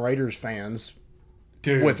Oakland Raiders fans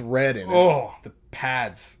Dude. with red in it. Oh, the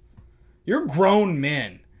pads. You're grown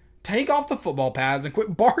men. Take off the football pads and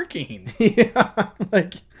quit barking. Yeah,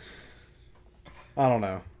 like I don't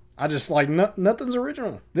know. I just like nothing's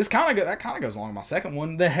original. That kind of goes along with my second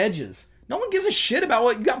one. The hedges. No one gives a shit about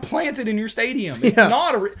what you got planted in your stadium. It's Yeah.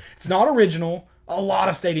 it's not original. A lot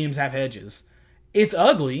of stadiums have hedges. It's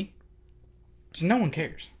ugly. Just no one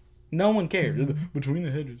cares. No one cares. Between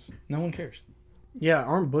the hedges, no one cares. Yeah,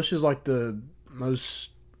 aren't bushes like the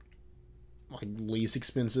most like least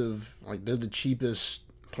expensive? Like they're the cheapest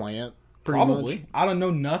plant. Pretty Probably. much. I don't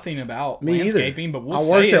know nothing about Me either. landscaping, but we'll I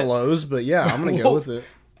say worked it. at Lowe's, but yeah, I'm gonna go with it.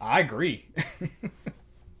 I agree.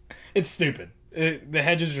 It's stupid. The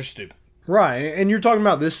hedges are stupid. Right, and you're talking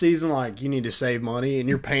about this season, like you need to save money, and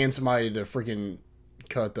you're paying somebody to freaking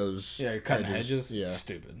cut those. Yeah, you're cutting hedges. Yeah,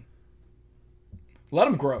 Stupid. Let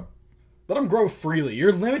them grow. Let them grow freely.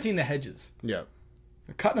 You're limiting the hedges. Yeah.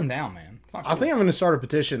 You're cutting them down, man. It's not cool. I think I'm going to start a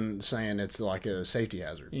petition saying it's like a safety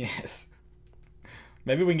hazard. Yes.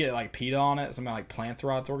 Maybe we can get like PETA on it, something like Plants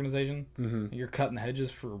Rights Organization. Mm-hmm. You're cutting the hedges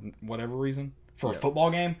for whatever reason. For a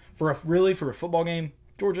football game? For a football game,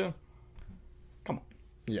 Georgia? Come on.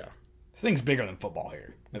 Yeah. This thing's bigger than football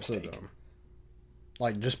here. It's So fake. dumb.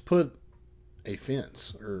 Like, just put a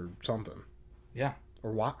fence or something. Yeah.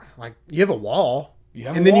 Or why? Like, you have a wall. You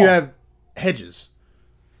then you have hedges.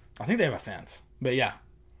 I think they have a fence. But yeah.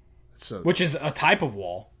 So Which is a type of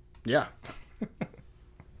wall. yeah.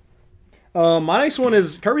 My next one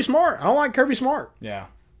is Kirby Smart. I don't like Kirby Smart. Yeah.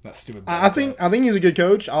 That's stupid. I think he's a good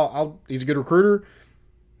coach. He's a good recruiter.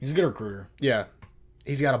 he's a good recruiter. Yeah.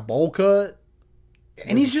 He's got a bowl cut.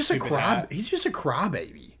 And he's just a stupid hat. He's just a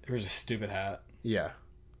crybaby. Here's a stupid hat. Yeah.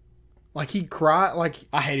 Like he cried like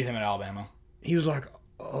I hated him at Alabama. he was like,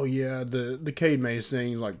 oh yeah, the Cade Mays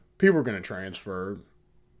thing is like people are gonna transfer.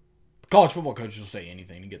 College football coaches will say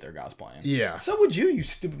anything to get their guys playing. Yeah. So would you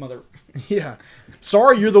stupid mother. Yeah.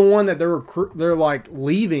 Sorry, you're the one that they're like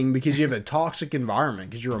leaving because you have a toxic environment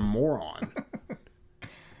because you're a moron.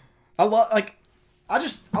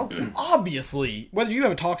 Obviously, whether you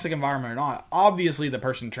have a toxic environment or not, obviously the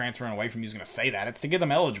person transferring away from you is going to say that. It's to get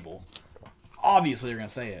them eligible. Obviously, they're going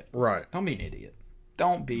to say it. Right. Don't be an idiot.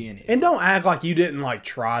 Don't be an idiot. And don't act like you didn't like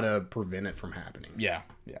try to prevent it from happening. Yeah.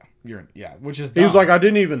 Which is He was dumb. like, I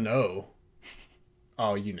didn't even know.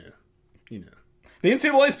 Oh, you knew. You knew. The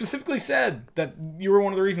NCAA specifically said that you were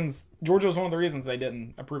one of the reasons, Georgia was one of the reasons they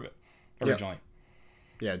didn't approve it originally.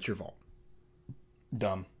 Yeah, it's your fault.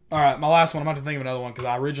 Dumb. All right, my last one. I'm about to think of another one because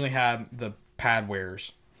I originally had the pad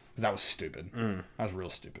wearers because that was stupid. That was real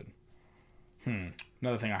stupid.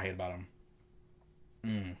 Another thing I hate about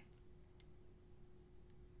them.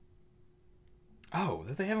 Oh,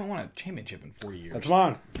 that they haven't won a championship in 40 years. That's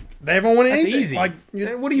fine. They haven't won anything. That's easy. Like,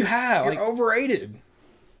 What do you have? you're Like, overrated.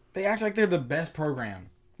 they act like they're the best program,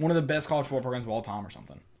 one of the best college football programs of all time, or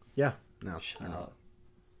something. Yeah. No. Shut up.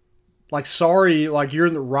 Like, sorry, like you're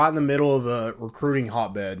right in the middle of a recruiting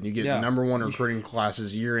hotbed and you get Yeah. number one recruiting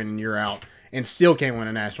classes year in and year out and still can't win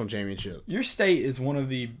a national championship. Your state is one of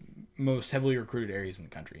the most heavily recruited areas in the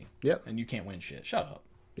country. Yep. And you can't win shit. Shut up.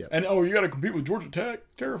 Yep. And you got to compete with Georgia Tech.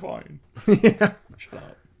 Terrifying. Yeah. Shut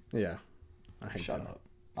up. Yeah. I hate Shut that. up.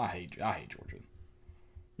 I hate Georgia.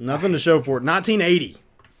 Nothing to show for it. 1980.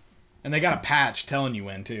 And they got a patch telling you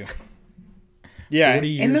when too. Yeah.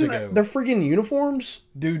 40 And years then ago. the freaking uniforms,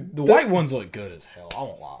 Dude, the white ones look good as hell. I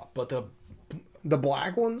won't lie. But the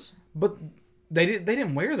black ones. they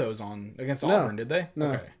didn't wear those on against No. Auburn, did they? No.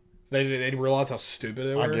 Okay. They didn't realize how stupid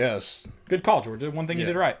they were. I guess. Good call, Georgia. One thing you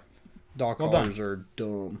Yeah. did right. Dog Well collars are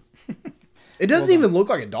dumb. It doesn't even look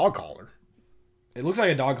like a dog collar. It looks like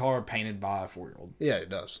a dog collar painted by a 4-year-old. Yeah, it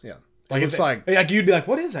does. Yeah. Like It looks if like you'd be like,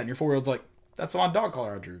 "What is that?" And your 4-year-old's like, "That's my dog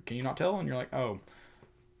collar I drew." Can you not tell? And you're like, "Oh,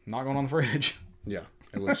 not going on the fridge." yeah,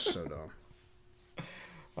 it looks so dumb.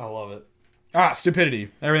 I love it. All right,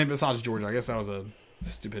 stupidity. Everything besides Georgia. I guess that was a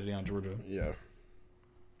stupidity on Georgia. Yeah.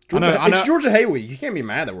 I know. It's Georgia Hay Week. You can't be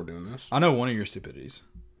mad that we're doing this. I know one of your stupidities.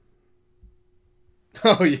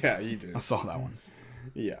 Oh yeah, you do. I saw that one,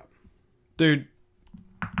 Yeah, dude.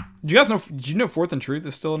 Do you guys know? Did you know Fourth and Truth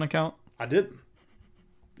is still an account? I did.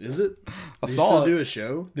 Is it? I Do you saw still it. do a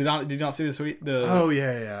show? Did you not see the tweet? The Oh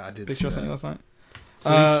yeah, I did. picture I see sent you that. last night.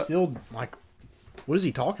 So he's still like, what is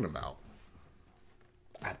he talking about?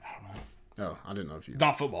 I don't know. Oh, I didn't know if you.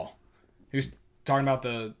 Not football. He was talking about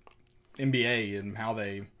the NBA and how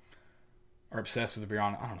they are obsessed with the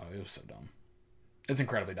Brianna. I don't know. It was so dumb. It's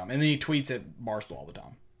incredibly dumb. And then he tweets at Barstool all the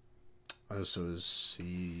time. Oh, so is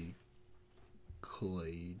he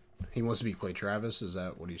Clay? He wants to be Clay Travis. Is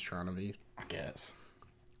that what he's trying to be? I guess.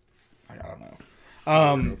 I don't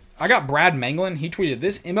know. I got Brad Manglin. He tweeted,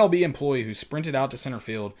 "This MLB employee who sprinted out to center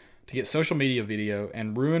field to get social media video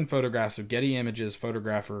and ruined photographs of Getty Images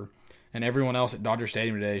photographer and everyone else at Dodger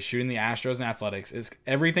Stadium today shooting the Astros and athletics is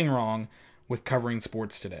everything wrong with covering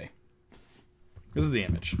sports today." This is the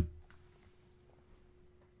image.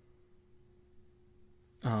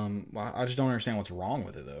 I just don't understand what's wrong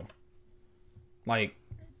with it though. Like,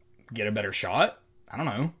 get a better shot? I don't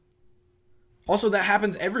know. Also, that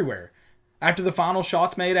happens everywhere. After the final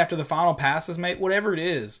shot's made, after the final pass is made, whatever it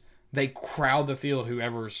is, they crowd the field.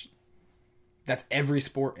 That's every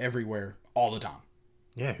sport, everywhere, all the time.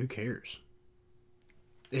 Yeah, who cares?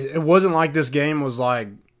 It wasn't like this game was like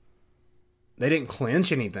they didn't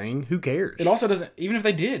clinch anything. Who cares? It also doesn't. Even if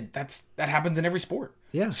they did, that happens in every sport.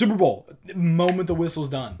 Yeah. Super Bowl, the moment the whistle's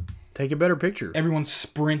done, Take a better picture. everyone's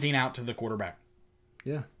sprinting out to the quarterback,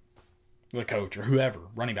 Yeah. the coach, or whoever,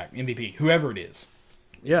 running back, MVP, whoever it is.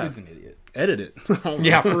 Yeah. Dude's an idiot. Edit it.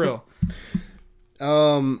 Yeah, for real.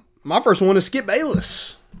 My first one is Skip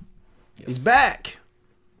Bayless. He's back.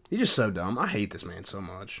 He's just so dumb. I hate this man so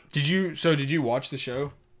much. Did you watch the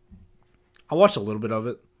show? I watched a little bit of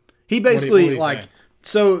it. He basically, what did he say?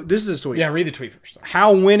 so this is his tweet. Yeah, read the tweet first.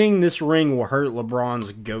 How winning this ring will hurt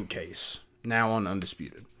LeBron's GOAT case, now on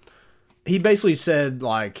Undisputed. He basically said,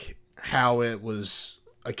 like, how it was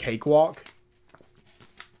a cakewalk.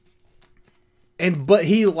 But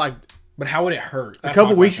he, like, But how would it hurt? a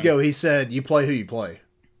couple weeks ago, he said, you play who you play.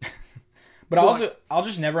 But also, I'll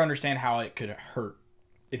just never understand how it could hurt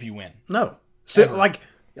if you win. No. So, Ever. like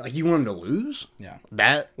you want him to lose? Yeah.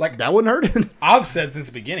 That wouldn't hurt him. I've said since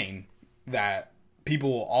the beginning that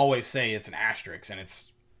people will always say it's an asterisk and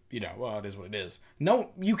it's, well, it is what it is. No,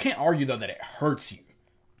 you can't argue, though, that it hurts you.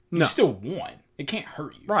 You still won. It can't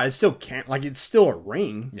hurt you. Right, it still can't. Like, it's still a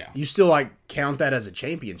ring. Yeah. You still, like, count that as a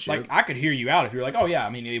championship. Like, I could hear you out if you're like, oh, yeah, I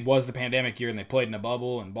mean, it was the pandemic year and they played in a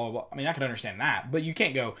bubble and blah, blah, blah. I mean, I could understand that. But you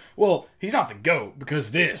can't go, well, he's not the GOAT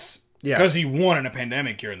because this. Yeah. Because he won in a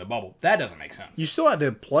pandemic year in the bubble. That doesn't make sense. You still had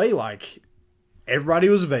to play, like, everybody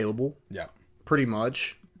was available, Yeah. pretty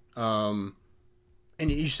much. And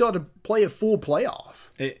you still had to play a full playoff.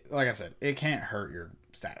 Like I said, it can't hurt your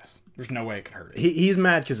status. There's no way it could hurt it. He's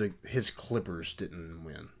mad because his Clippers didn't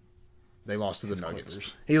win. They lost to the Nuggets.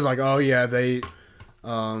 Clippers. He was like, oh, yeah, they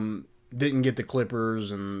didn't get the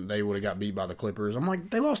Clippers, and they would have got beat by the Clippers. I'm like,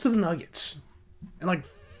 they lost to the Nuggets. And, like,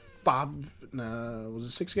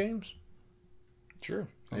 6 games? Sure.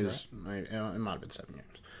 It might have been 7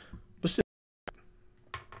 games. But still,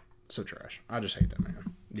 so trash. I just hate that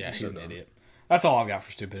man. Yeah, he's so an dumb. idiot. That's all I've got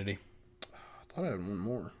for stupidity. I thought I had one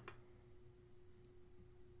more.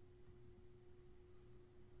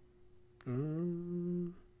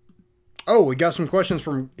 Oh, we got some questions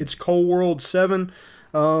from It's Cold World 7.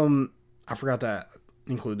 I forgot to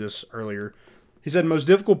include this earlier. He said, most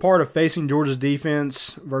difficult part of facing Georgia's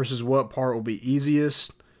defense versus what part will be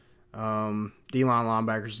easiest? D-line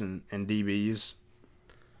linebackers and DBs.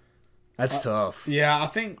 That's tough. Yeah, I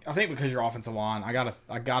think because your offensive line, I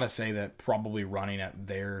gotta say that probably running at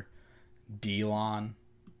their D line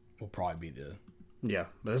will probably be the Yeah,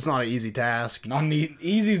 but it's not an easy task.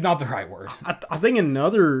 Easy is not the right word. I think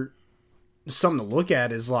another something to look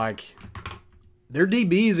at is like their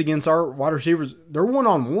DBs against our wide receivers. They're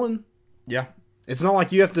 1-on-1. Yeah, It's not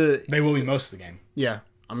like you have to. they will be most of the game. Yeah,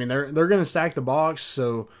 I mean they're going to stack the box.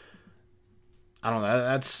 So I don't know.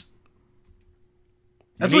 That's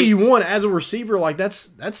what you want as a receiver. Like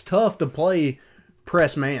that's tough to play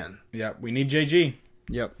press man. Yeah, we need JG.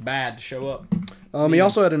 Yep. Bad to show up. He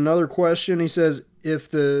also had another question. He says,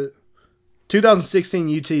 if the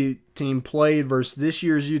 2016 UT team played versus this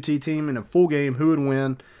year's UT team in a full game, who would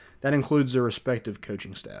win? That includes their respective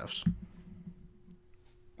coaching staffs.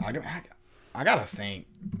 I gotta think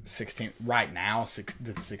 16 right now.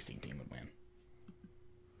 The 16 team would win.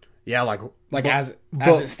 Yeah, As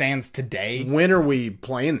it stands today. When are we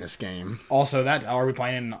playing this game? Also, are we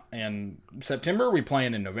playing in September? Or are we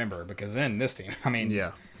playing in November? Because then this team, I mean,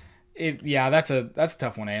 Yeah. that's a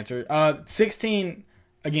tough one to answer. 16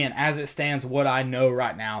 again, as it stands, what I know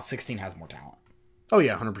right now, 16 has more talent. Oh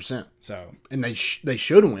yeah, 100%. So, And they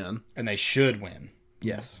should win, and they should win.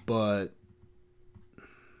 Yes. but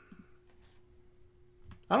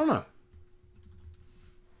I don't know.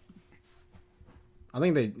 I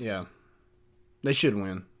think they should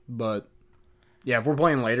win, but yeah, if we're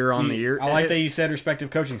playing later on the year, I like that you said respective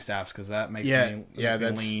coaching staffs because that makes me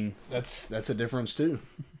lean. That's a difference too.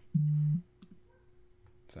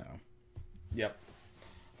 So, yep.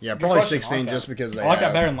 Yeah, probably question. 16 I like just that. because they I like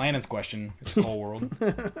have, that better than Landon's question. It's the whole world.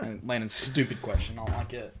 And Landon's stupid question. I don't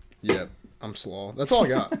like it. Yeah, I'm slow. That's all I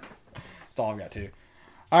got. That's all I've got too.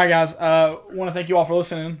 All right, guys. Want to thank you all for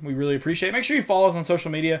listening. We really appreciate it. Make sure you follow us on social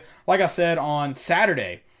media. Like I said, on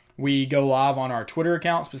Saturday, we go live on our Twitter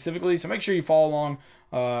account specifically. So make sure you follow along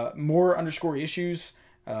more_issues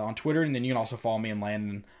on Twitter. And then you can also follow me and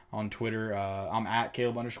Landon on Twitter. I'm at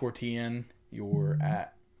Caleb_TN. You're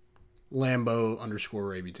at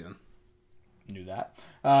Lambo_Raby10. Knew that.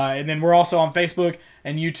 And then we're also on Facebook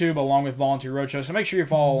and YouTube along with Volunteer Roadshow. So make sure you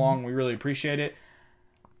follow along. We really appreciate it.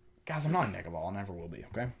 Guys, I'm not a Nickelball. I never will be,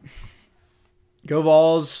 okay? Go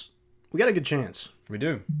Vols. We got a good chance. We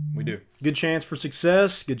do. We do. Good chance for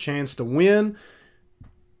success. Good chance to win.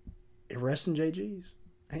 It rests in JG's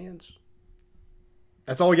hands.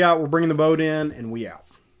 That's all we got. We're bringing the boat in, and we out.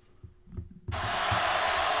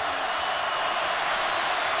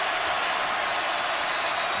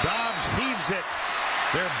 Dobbs heaves it.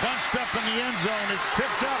 They're bunched up in the end zone. It's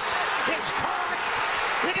tipped up. It's caught.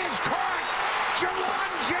 It is caught. Jawan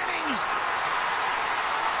Jennings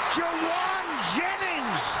Jawan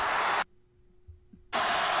Jennings.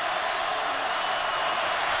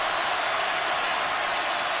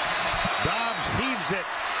 Dobbs heaves it.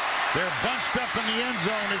 They're bunched up in the end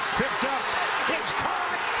zone. It's tipped up. It's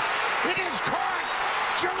caught. It is caught.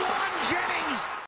 Jawan Jennings